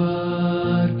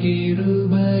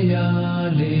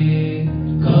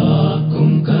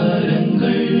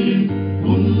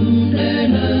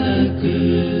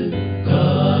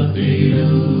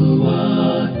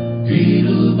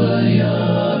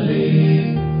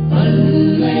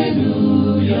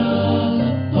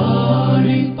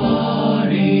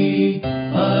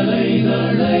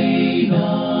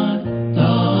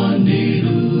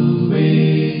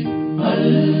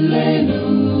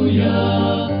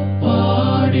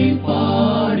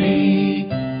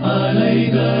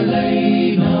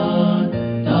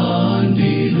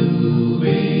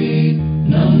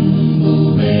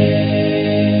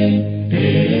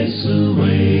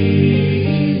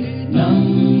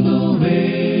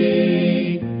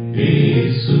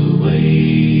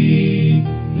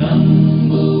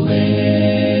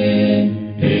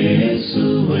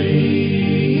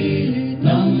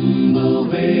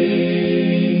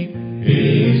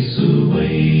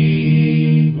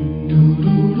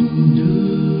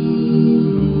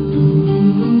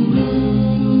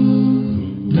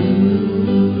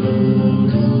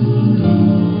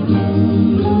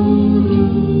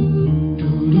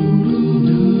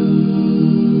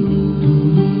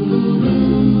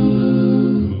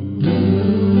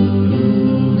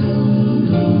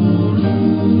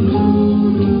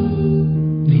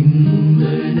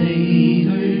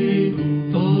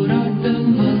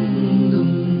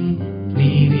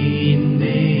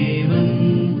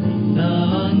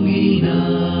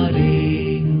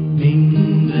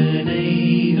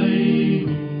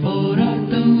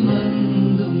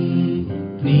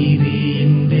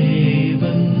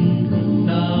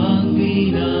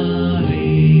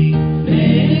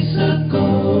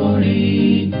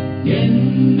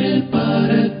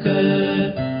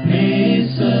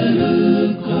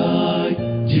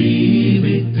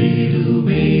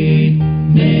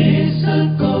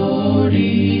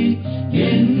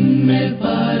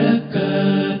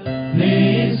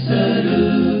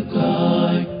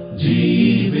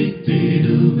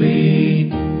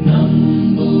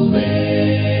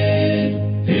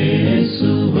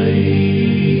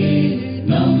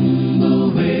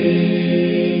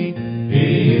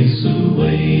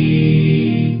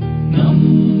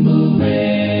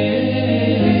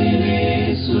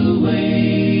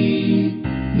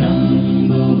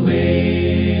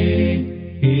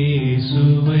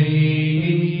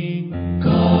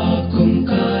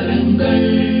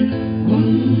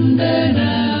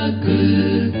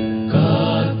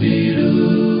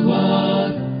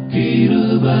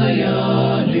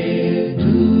கிருபையாலே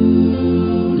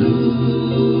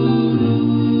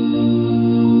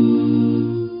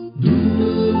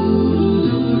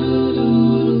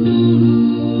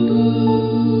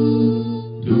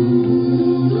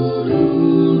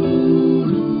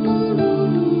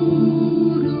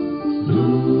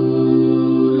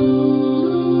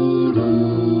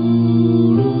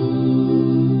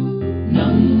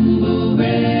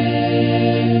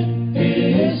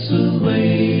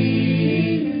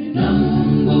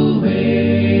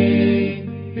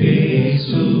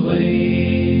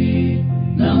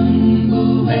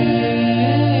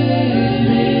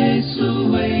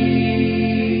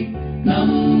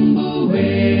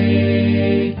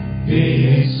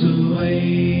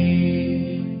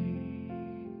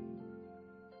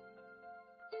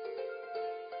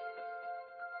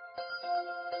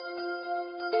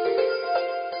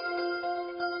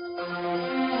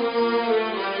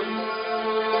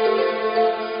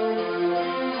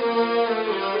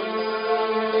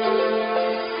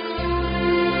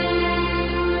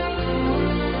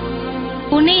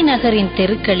புனே நகரின்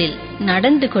தெருக்களில்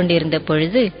நடந்து கொண்டிருந்த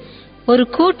பொழுது ஒரு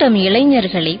கூட்டம்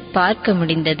இளைஞர்களை பார்க்க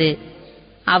முடிந்தது.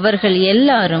 அவர்கள்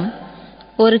எல்லாரும்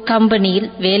ஒரு கம்பெனியில்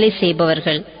வேலை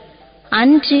செய்பவர்கள்.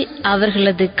 அன்று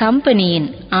அவர்களது கம்பெனியின்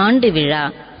ஆண்டு விழா.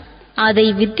 அதை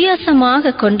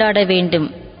வித்தியாசமாக கொண்டாட வேண்டும்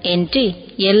என்று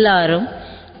எல்லாரும்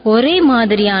ஒரே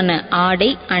மாதிரியான ஆடை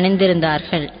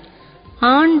அணிந்திருந்தார்கள்.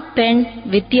 ஆண் பெண்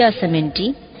வித்தியாசமின்றி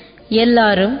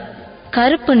எல்லாரும்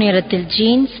கருப்பு நிறத்தில்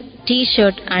ஜீன்ஸ்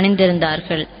டி-ஷர்ட்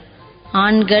அணிந்திருந்தார்கள்.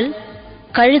 ஆண்கள்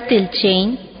கழுத்தில்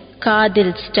செயின்,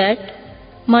 காதில் ஸ்டட்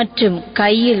மற்றும்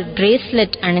கையில்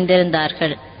பிரேஸ்லெட்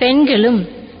அணிந்திருந்தார்கள். பெண்களும்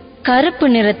கருப்பு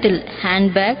நிறத்தில்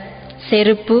ஹேண்ட்பேக்,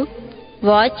 செருப்பு,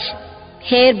 வாட்ச்,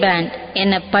 ஹேர் பேண்ட்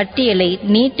என பட்டியலை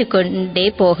நீட்டிக்கொண்டே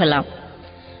போகலாம்.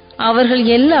 அவர்கள்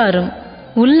எல்லாரும்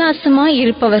உல்லாசமாய்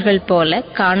இருப்பவர்கள் போல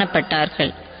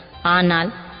காணப்பட்டார்கள். ஆனால்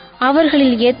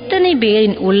அவர்களில் எத்தனை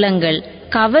பேரின் உள்ளங்கள்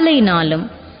கவலையினாலும்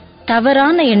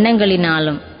தவறான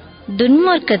எண்ணங்களினாலும்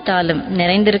துன்மார்க்கத்தாலும்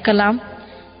நிறைந்திருக்கலாம்.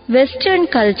 வெஸ்டர்ன்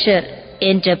கல்ச்சர்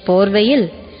என்ற போர்வையில்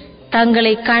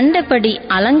தங்களை கண்டபடி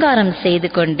அலங்காரம் செய்து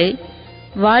கொண்டு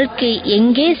வாழ்க்கை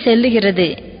எங்கே செல்லுகிறது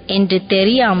என்று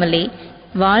தெரியாமலே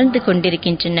வாழ்ந்து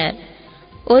கொண்டிருக்கின்றனர்.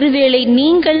 ஒருவேளை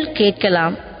நீங்கள்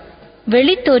கேட்கலாம்,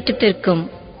 வெளித்தோற்றத்திற்கும்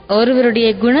ஒருவருடைய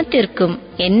குணத்திற்கும்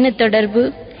என்ன தொடர்பு?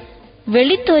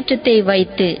 வெளித்தோற்றத்தை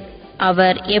வைத்து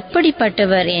அவர்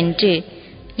எப்படிப்பட்டவர் என்று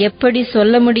எப்படி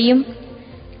சொல்ல முடியும்?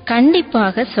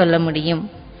 கண்டிப்பாக சொல்ல முடியும்.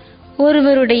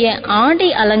 ஒருவருடைய ஆடை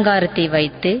அலங்காரத்தை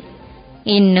வைத்து,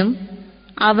 இன்னும்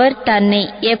அவர் தன்னை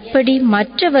எப்படி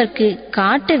மற்றவர்க்கு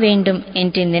காட்ட வேண்டும்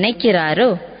என்று நினைக்கிறாரோ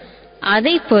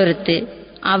அதை பொறுத்து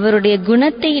அவருடைய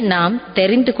குணத்தை நாம்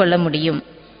தெரிந்து கொள்ள முடியும்.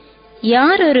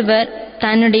 யாரொருவர்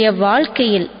தன்னுடைய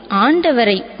வாழ்க்கையில்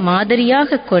ஆண்டவரை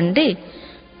மாதிரியாக கொண்டு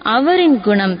அவரின்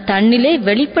குணம் தன்னிலே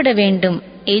வெளிப்பட வேண்டும்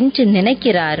என்று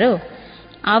நினைக்கிறாரோ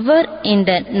அவர்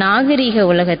இந்த நாகரிக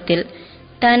உலகத்தில்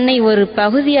தன்னை ஒரு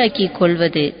பகுதியாக்கிக்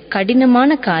கொள்வது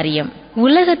கடினமான காரியம்.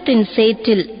 உலகத்தின்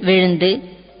சேற்றில் விழுந்து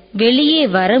வெளியே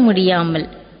வர முடியாமல்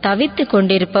தவித்துக்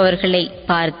கொண்டிருப்பவர்களை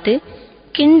பார்த்து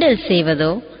கிண்டல்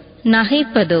செய்வதோ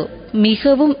நகைப்பதோ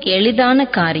மிகவும் எளிதான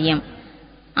காரியம்.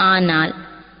 ஆனால்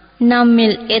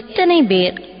நம்மில் எத்தனை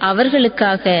பேர்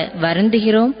அவர்களுக்காக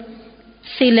வருந்துகிறோம்?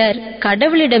 சிலர்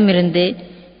கடவுளிடமிருந்து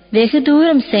வெகு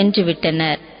தூரம் சென்று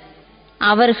விட்டனர்.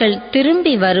 அவர்கள்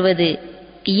திரும்பி வருவது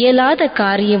இயலாத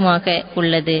காரியமாக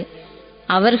உள்ளது.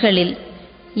 அவர்களில்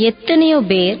எத்தனையோ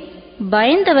பேர்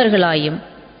பயந்தவர்களாயும்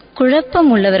குழப்பம்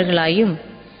உள்ளவர்களாயும்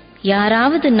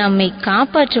யாராவது நம்மை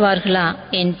காப்பாற்றுவார்களா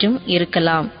என்றும்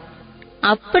இருக்கலாம்.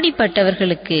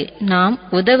 அப்படிப்பட்டவர்களுக்கு நாம்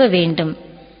உதவ வேண்டும்.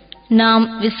 நாம்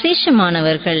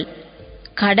விசேஷமானவர்கள்,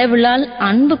 கடவுளால்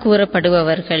அன்பு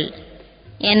கூறப்படுபவர்கள்.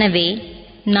 எனவே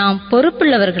நாம்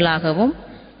பொறுப்புள்ளவர்களாகவும்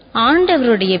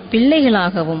ஆண்டவருடைய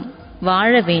பிள்ளைகளாகவும்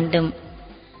வாழ வேண்டும்.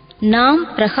 நாம்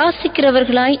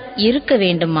பிரகாசிக்கிறவர்களாய் இருக்க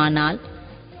வேண்டுமானால்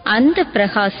அந்த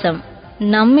பிரகாசம்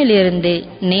நம்மிலிருந்து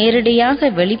நேரடியாக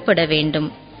வெளிப்பட வேண்டும்.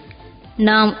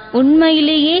 நாம்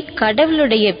உண்மையிலேயே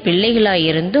கடவுளுடைய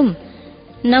பிள்ளைகளாயிருந்தும்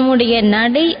நம்முடைய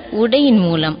நடை உடையின்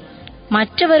மூலம்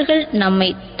மற்றவர்கள் நம்மை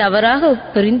தவறாக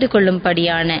புரிந்து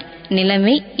கொள்ளும்படியான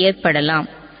நிலைமை ஏற்படலாம்.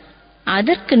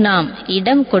 அதற்கு நாம்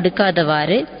இடம்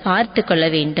கொடுக்காதவாறு பார்த்து கொள்ள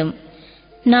வேண்டும்.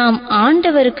 நாம்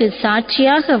ஆண்டவருக்கு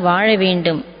சாட்சியாக வாழ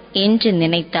வேண்டும் என்று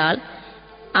நினைத்தால்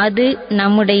அது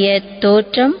நம்முடைய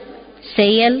தோற்றம்,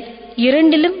 செயல்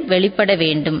இரண்டிலும் வெளிப்பட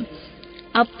வேண்டும்.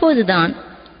 அப்போதுதான்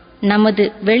நமது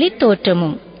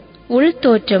வெளித்தோற்றமும்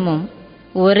உள்தோற்றமும்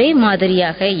ஒரே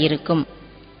மாதிரியாக இருக்கும்.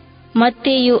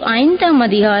 மத்தேயு 5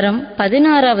 அதிகாரம்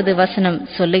 16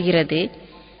 சொல்லுகிறது,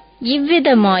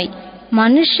 இவ்விதமாய்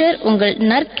மனுஷர் உங்கள்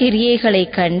நற்கிரியைகளைக்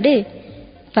கண்டு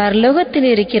பரலோகத்தில்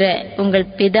இருக்கிற உங்கள்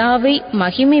பிதாவை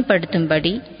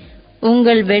மகிமைப்படுத்தும்படி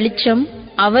உங்கள் வெளிச்சம்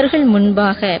அவர்கள்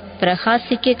முன்பாக பிரகாசிக்க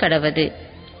கடவது.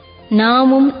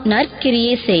 நாமும்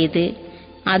நற்கிரியை செய்து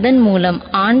அதன் மூலம்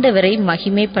ஆண்டவரை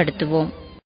மகிமைப்படுத்துவோம்.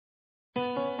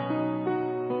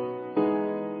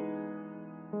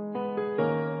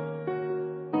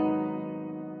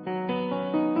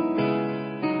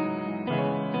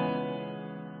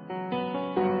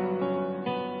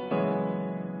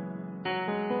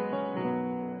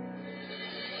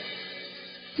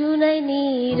 துணை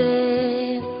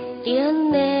நீரே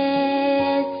என்னேசுவே,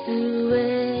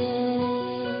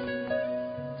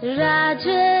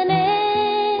 ராஜனே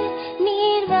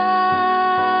நீர்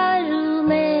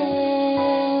வாருமே,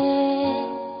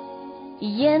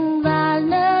 என்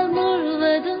வாழ்நாள்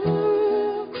முழுவதும்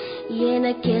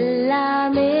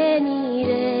எனக்கெல்லாமே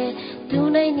நீரே,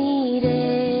 துணை நீரே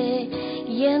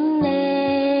என்னேசுவே.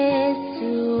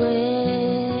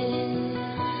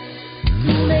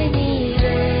 துணை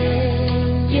நீரே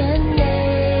என்னேசுவே,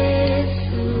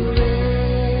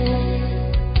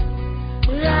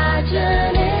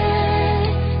 ராஜனே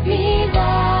நீர்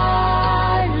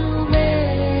வாருமே,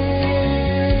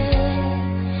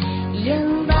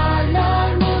 என்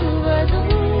வாழ்நாள்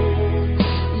முழுவதும்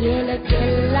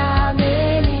எனக்கெல்லாமே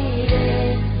நீரே,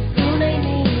 துணை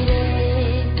நீரே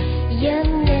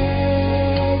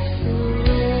என்னேசுவே.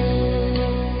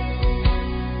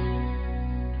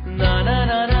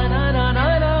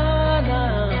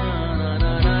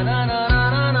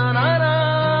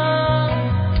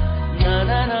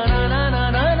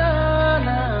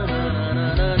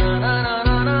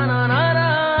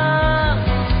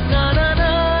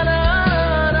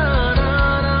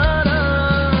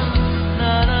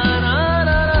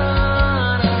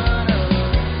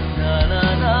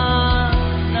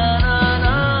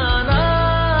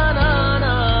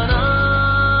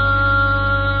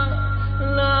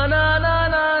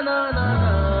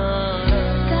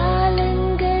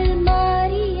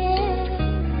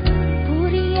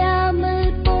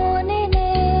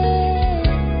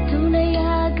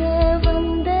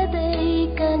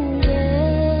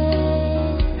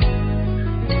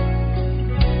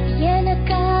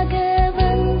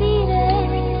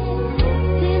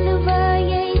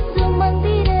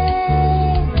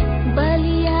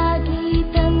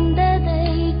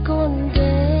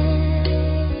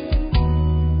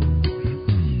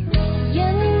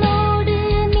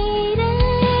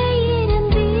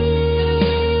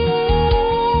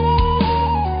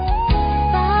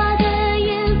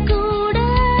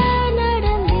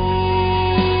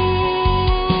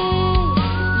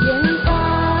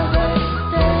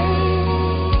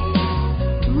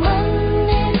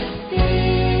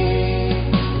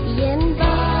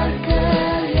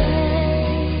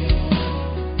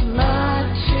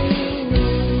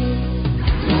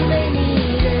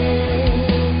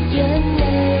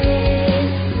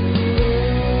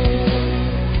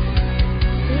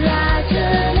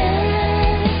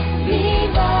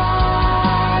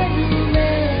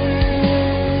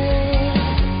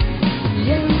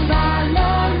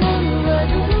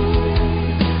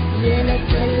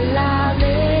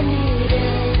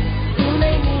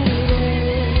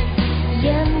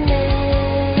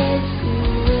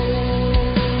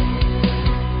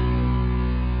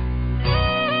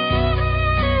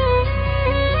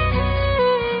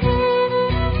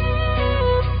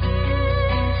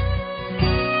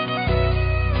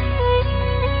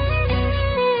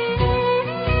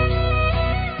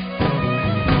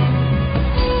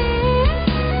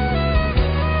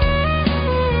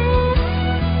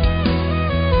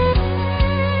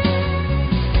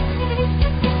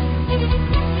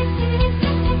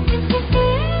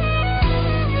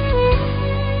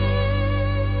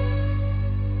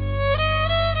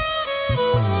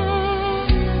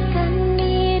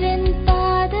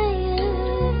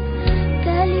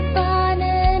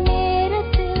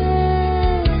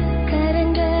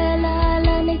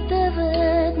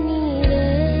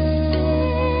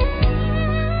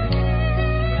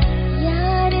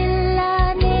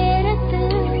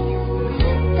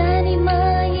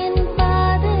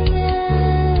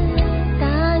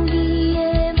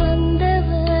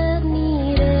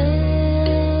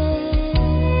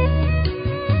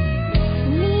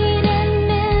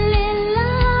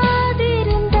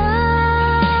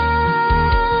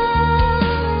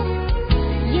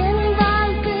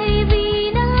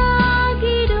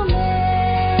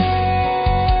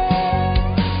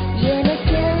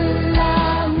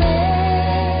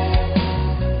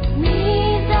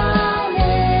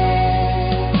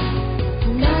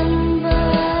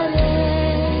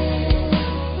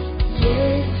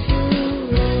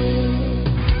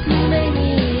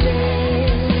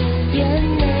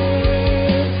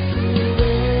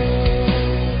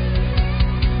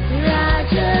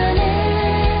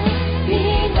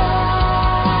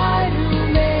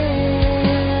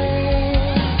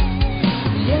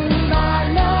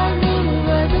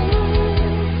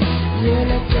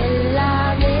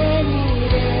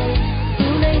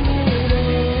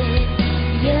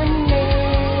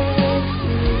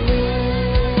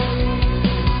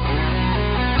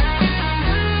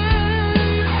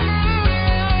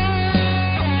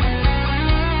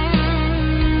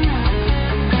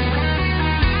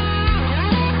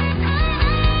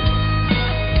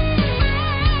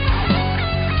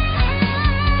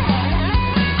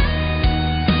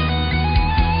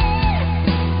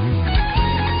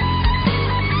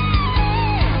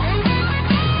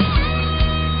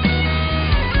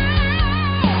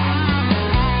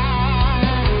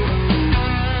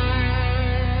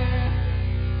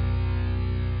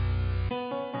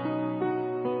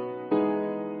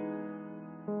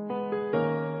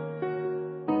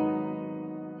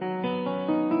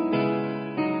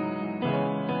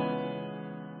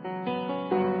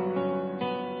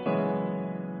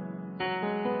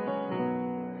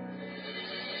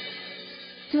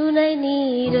 துணை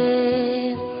நீரே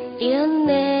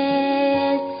என்னேசுவே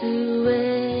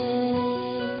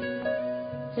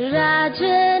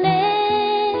ராஜனே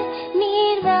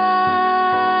நீர்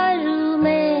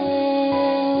வாருமே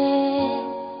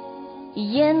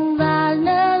என்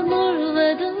வாழ்நாள்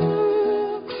முழுவதும்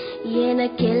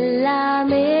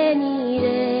எனக்கெல்லாமே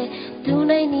நீரே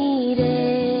துணை நீரே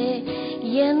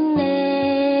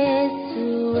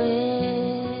என்னேசுவே.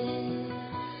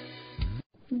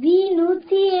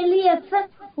 V107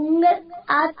 உங்கள்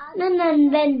ஆத்ம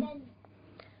நண்பன்.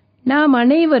 நாம்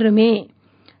அனைவருமே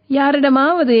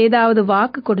யாரிடமாவது ஏதாவது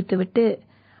வாக்கு கொடுத்துவிட்டு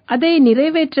அதை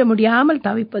நிறைவேற்ற முடியாமல்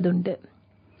தவிப்பதுண்டு.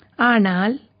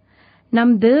 ஆனால்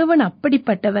நம் தேவன்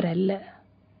அப்படிப்பட்டவர் அல்ல.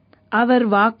 அவர்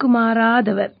வாக்கு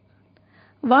மாறாதவர்,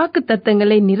 வாக்கு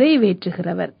தத்தங்களை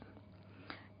நிறைவேற்றுகிறவர்.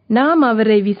 நாம்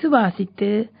அவரை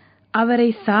விசுவாசித்து அவரை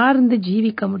சார்ந்து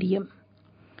ஜீவிக்க முடியும்.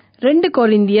 2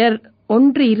 கொரிந்தியர்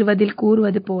 1:20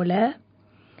 கூறுவது போல,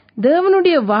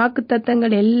 தேவனுடைய வாக்கு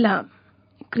தத்தங்கள் எல்லாம்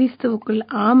கிறிஸ்துவுக்குள்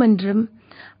ஆம் என்றும்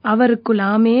அவருக்குள்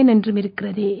ஆமேன் என்றும்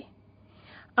இருக்கிறதே.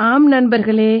 ஆம்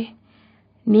நண்பர்களே,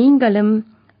 நீங்களும்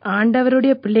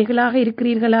ஆண்டவருடைய பிள்ளைகளாக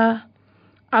இருக்கிறீர்களா?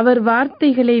 அவர்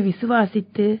வார்த்தைகளை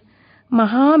விசுவாசித்து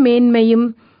மகா மேன்மையும்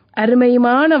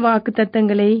அருமையுமான வாக்கு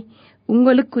தத்தங்களை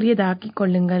உங்களுக்குரியதாக்கிக்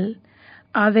கொள்ளுங்கள்.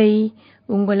 அவை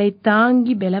உங்களை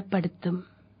தாங்கி பலப்படுத்தும்.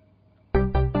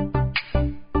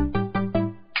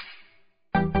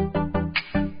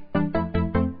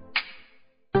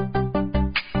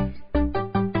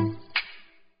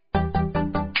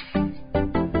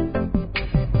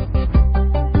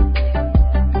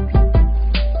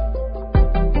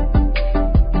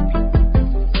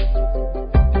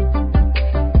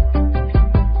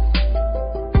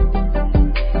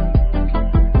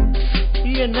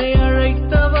 என்னை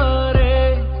அழைத்தவரே,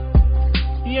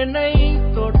 என்னை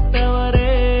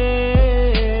தொட்டவரே,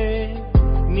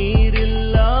 நீர்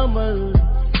இல்லாமல்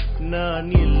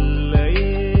நான்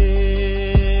இல்லையே.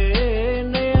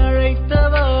 என்னை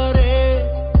அழைத்தவரே,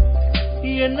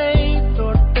 என்னை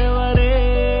தொட்டவரே,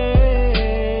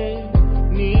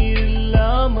 நீர்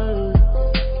இல்லாமல்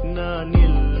நான்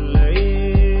இல்லையே.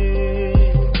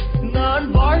 நான்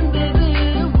வாழ்ந்தது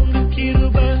உங்க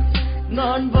கிருபை,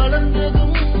 நான்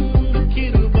வளர்ந்ததும் உங்க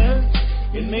கிருபை,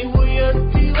 என்னை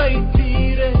உயர்த்தி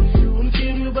வைத்தீரே உன்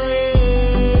கிருபையே.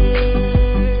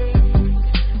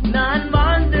 நான்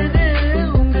வாழ்ந்தது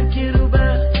உங்க கிருபை,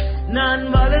 நான்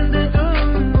வளர்ந்ததும்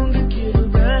உங்க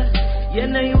கிருபை,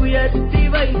 என்னை உயர்த்தி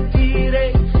வைத்தீரே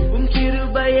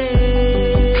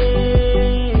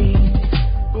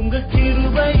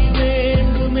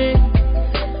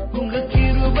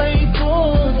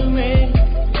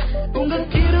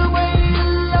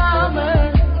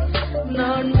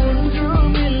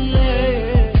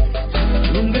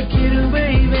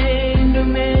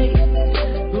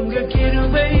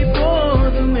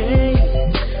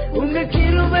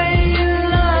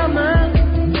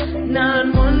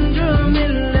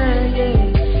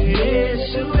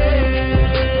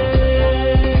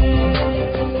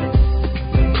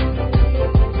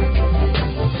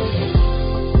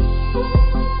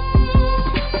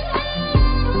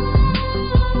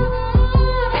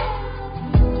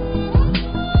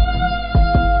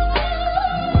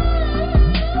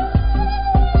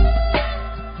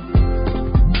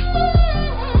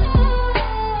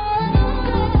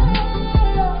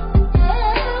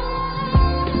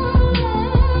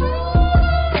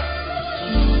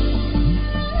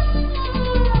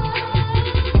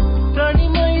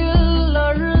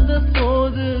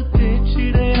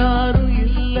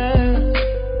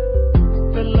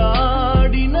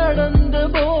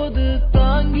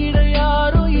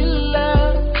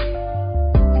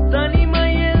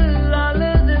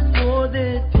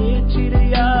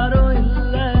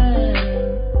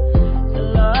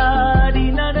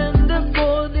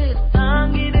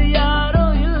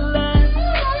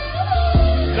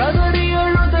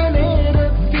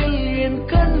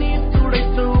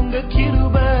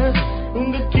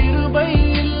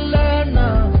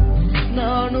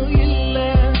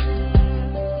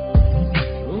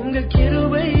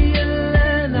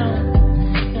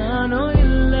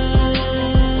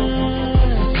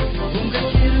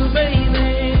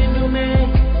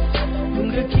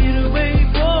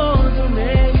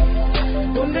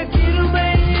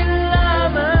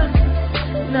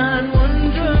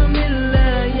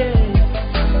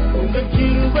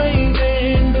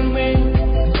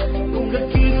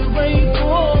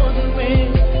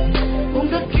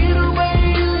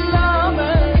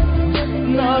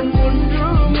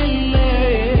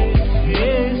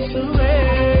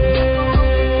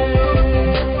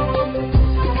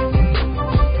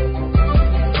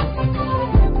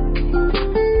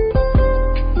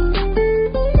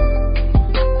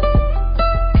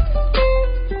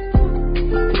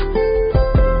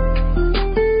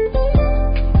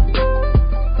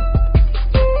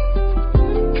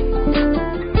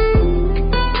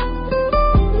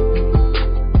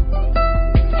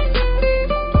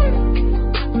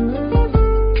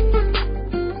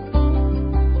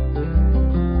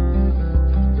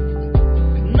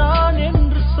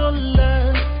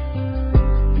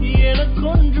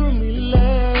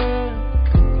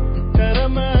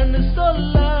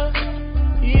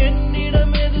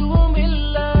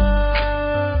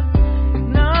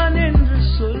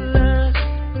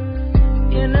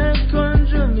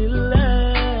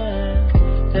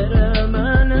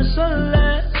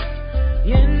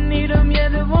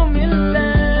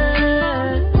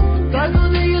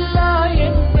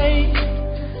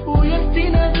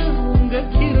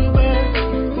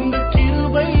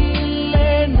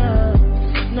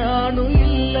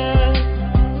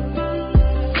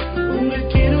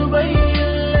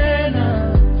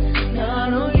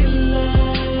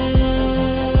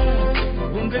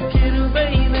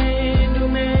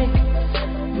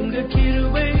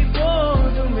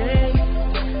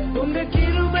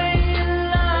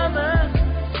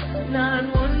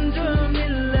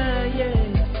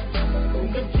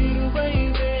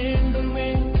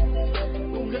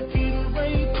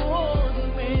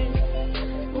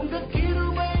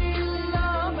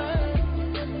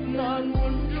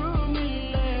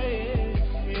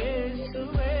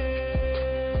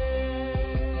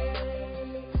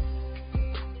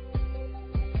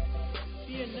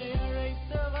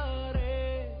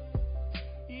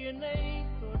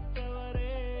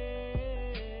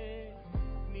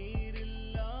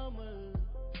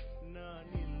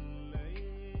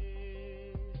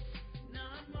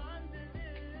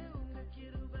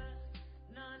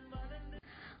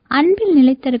அன்பில்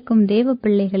நிலைத்திருக்கும் தேவ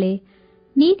பிள்ளைகளே,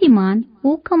 நீதிமான்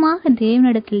ஊக்கமாக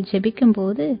தேவனிடத்தில் ஜெபிக்கும்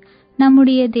போது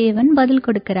நம்முடைய தேவன் பதில்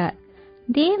கொடுக்கிறார்.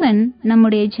 தேவன்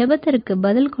நம்முடைய ஜெபத்திற்கு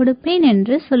பதில் கொடுப்பேன்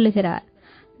என்று சொல்லுகிறார்.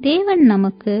 தேவன்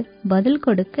நமக்கு பதில்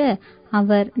கொடுக்க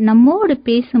அவர் நம்மோடு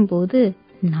பேசும்போது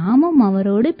நாமும்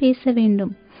அவரோடு பேச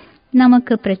வேண்டும்.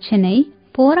 நமக்கு பிரச்சனை,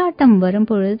 போராட்டம்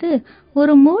வரும்பொழுது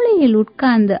ஒரு மூலையில்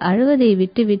உட்கார்ந்து அழுவதை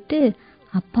விட்டுவிட்டு,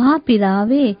 அப்பா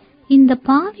பிதாவே, இந்த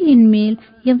பாவியின் மேல்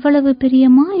எவ்வளவு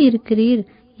பிரியமாயிருக்கிறீர்,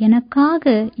 எனக்காக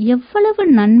எவ்வளவு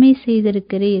நன்மை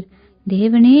செய்திருக்கிறீர்,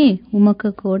 தேவனே உமக்கு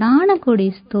கோடான கோடி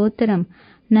ஸ்தோத்திரம்,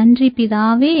 நன்றி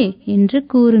பிதாவே என்று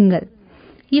கூறுங்கள்.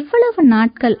 இவ்வளவு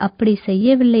நாட்கள் அப்படி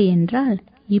செய்யவில்லை என்றால்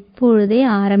இப்பொழுதே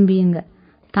ஆரம்பியுங்கள்,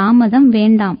 தாமதம்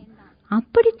வேண்டாம்.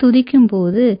 அப்படி துதிக்கும்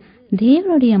போது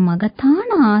தேவனுடைய மகத்தான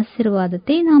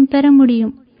ஆசீர்வாதத்தை நாம் பெற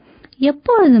முடியும்.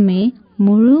 எப்பொழுதுமே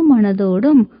முழு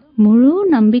மனதோடும் முழு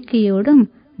நம்பிக்கையோடும்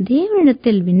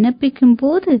தேவனிடத்தில் விண்ணப்பிக்கும்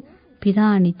போது பிதா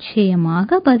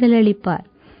நிச்சயமாக பதிலளிப்பார்.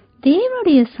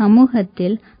 தேவனுடைய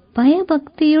சமூகத்தில்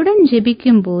பயபக்தியுடன்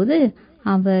ஜெபிக்கும் போது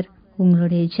அவர்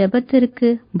உங்களுடைய ஜெபத்திற்கு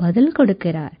பதில்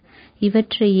கொடுக்கிறார்.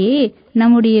 இவற்றையே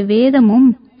நம்முடைய வேதமும்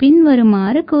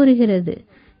பின்வருமாறு கூறுகிறது: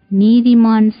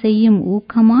 நீதிமான் செய்யும்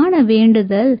ஊக்கமான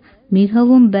வேண்டுதல்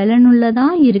மிகவும்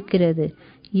பலனுள்ளதாயிருக்கிறது.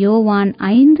 யோவான்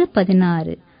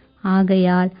 5:16.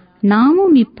 ஆகையால்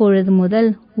நாமும் இப்பொழுது முதல்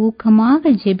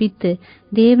ஊக்கமாக ஜெபித்து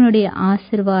தேவனுடைய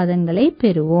ஆசீர்வாதங்களை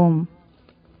பெறுவோம்.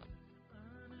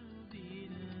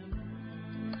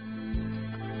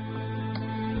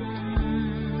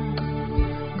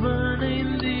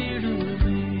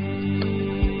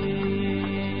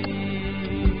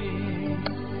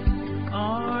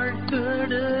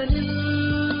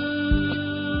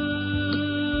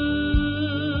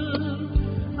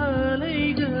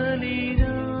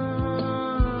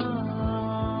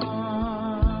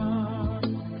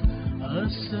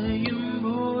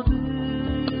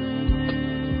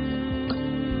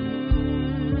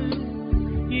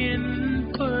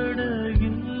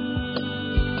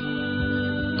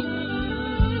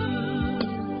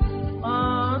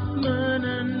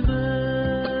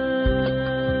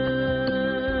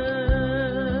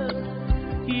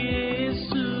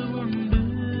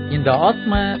 இந்த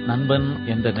ஆத்ம நண்பன்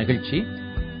என்ற நிகழ்ச்சி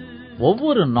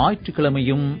ஒவ்வொரு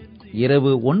ஞாயிற்றுக்கிழமையும்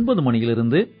இரவு 9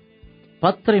 மணியிலிருந்து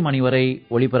 10:30 மணி வரை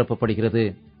ஒளிபரப்பப்படுகிறது.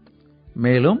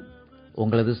 மேலும்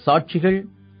உங்களது சாட்சிகள்,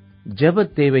 ஜெப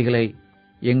தேவைகளை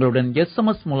எங்களுடன்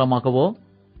SMS மூலமாகவோ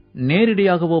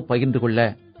நேரடியாகவோ பகிர்ந்து கொள்ள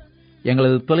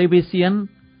எங்களது தொலைபேசி எண்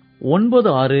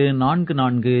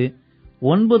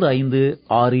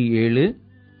 96449567.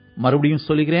 மறுபடியும்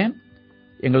சொல்கிறேன்,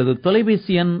 எங்களது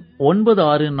தொலைபேசி எண்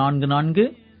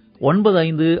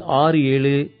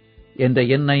 96449567 என்ற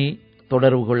எண்ணை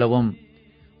தொடர்பு கொள்ளவும்.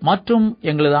 மற்றும்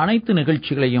எங்களது அனைத்து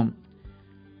நிகழ்ச்சிகளையும்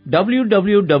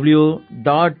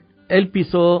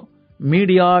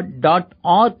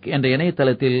www.elpisomedia.org என்ற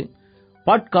இணையதளத்தில்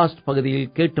பாட்காஸ்ட்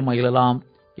பகுதியில் கேட்டு மகிழலாம்.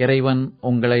 இறைவன்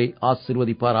உங்களை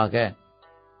ஆசீர்வதிப்பாராக.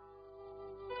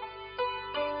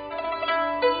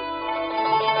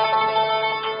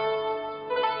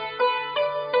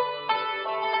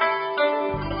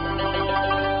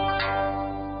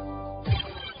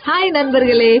 ஹாய்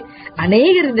நண்பர்களே,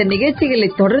 அநேகர் இந்த நிகழ்ச்சிகளை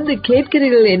தொடர்ந்து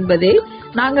கேட்கிறீர்கள் என்பதை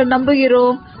நாங்கள்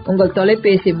நம்புகிறோம். உங்கள்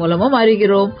தொலைபேசி மூலமும்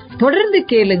அறிகிறோம். தொடர்ந்து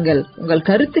கேளுங்கள். உங்கள்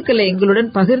கருத்துக்களை எங்களுடன்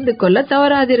பகிர்ந்து கொள்ள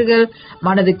தவறாதீர்கள்.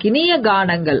 மனதுக்கினிய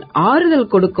கானங்கள்,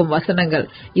 ஆறுதல் கொடுக்கும் வசனங்கள்,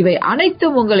 இவை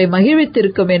அனைத்தும் உங்களை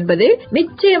மகிழ்வித்திருக்கும் என்பதை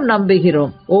நிச்சயம்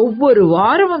நம்புகிறோம். ஒவ்வொரு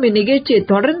வாரமும் இந்நிகழ்ச்சியை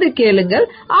தொடர்ந்து கேளுங்கள்,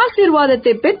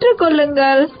 ஆசீர்வாதத்தை பெற்றுக்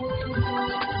கொள்ளுங்கள்.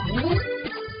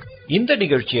 இந்த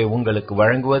நிகழ்ச்சியை உங்களுக்கு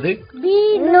வழங்குவது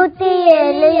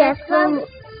B107 FM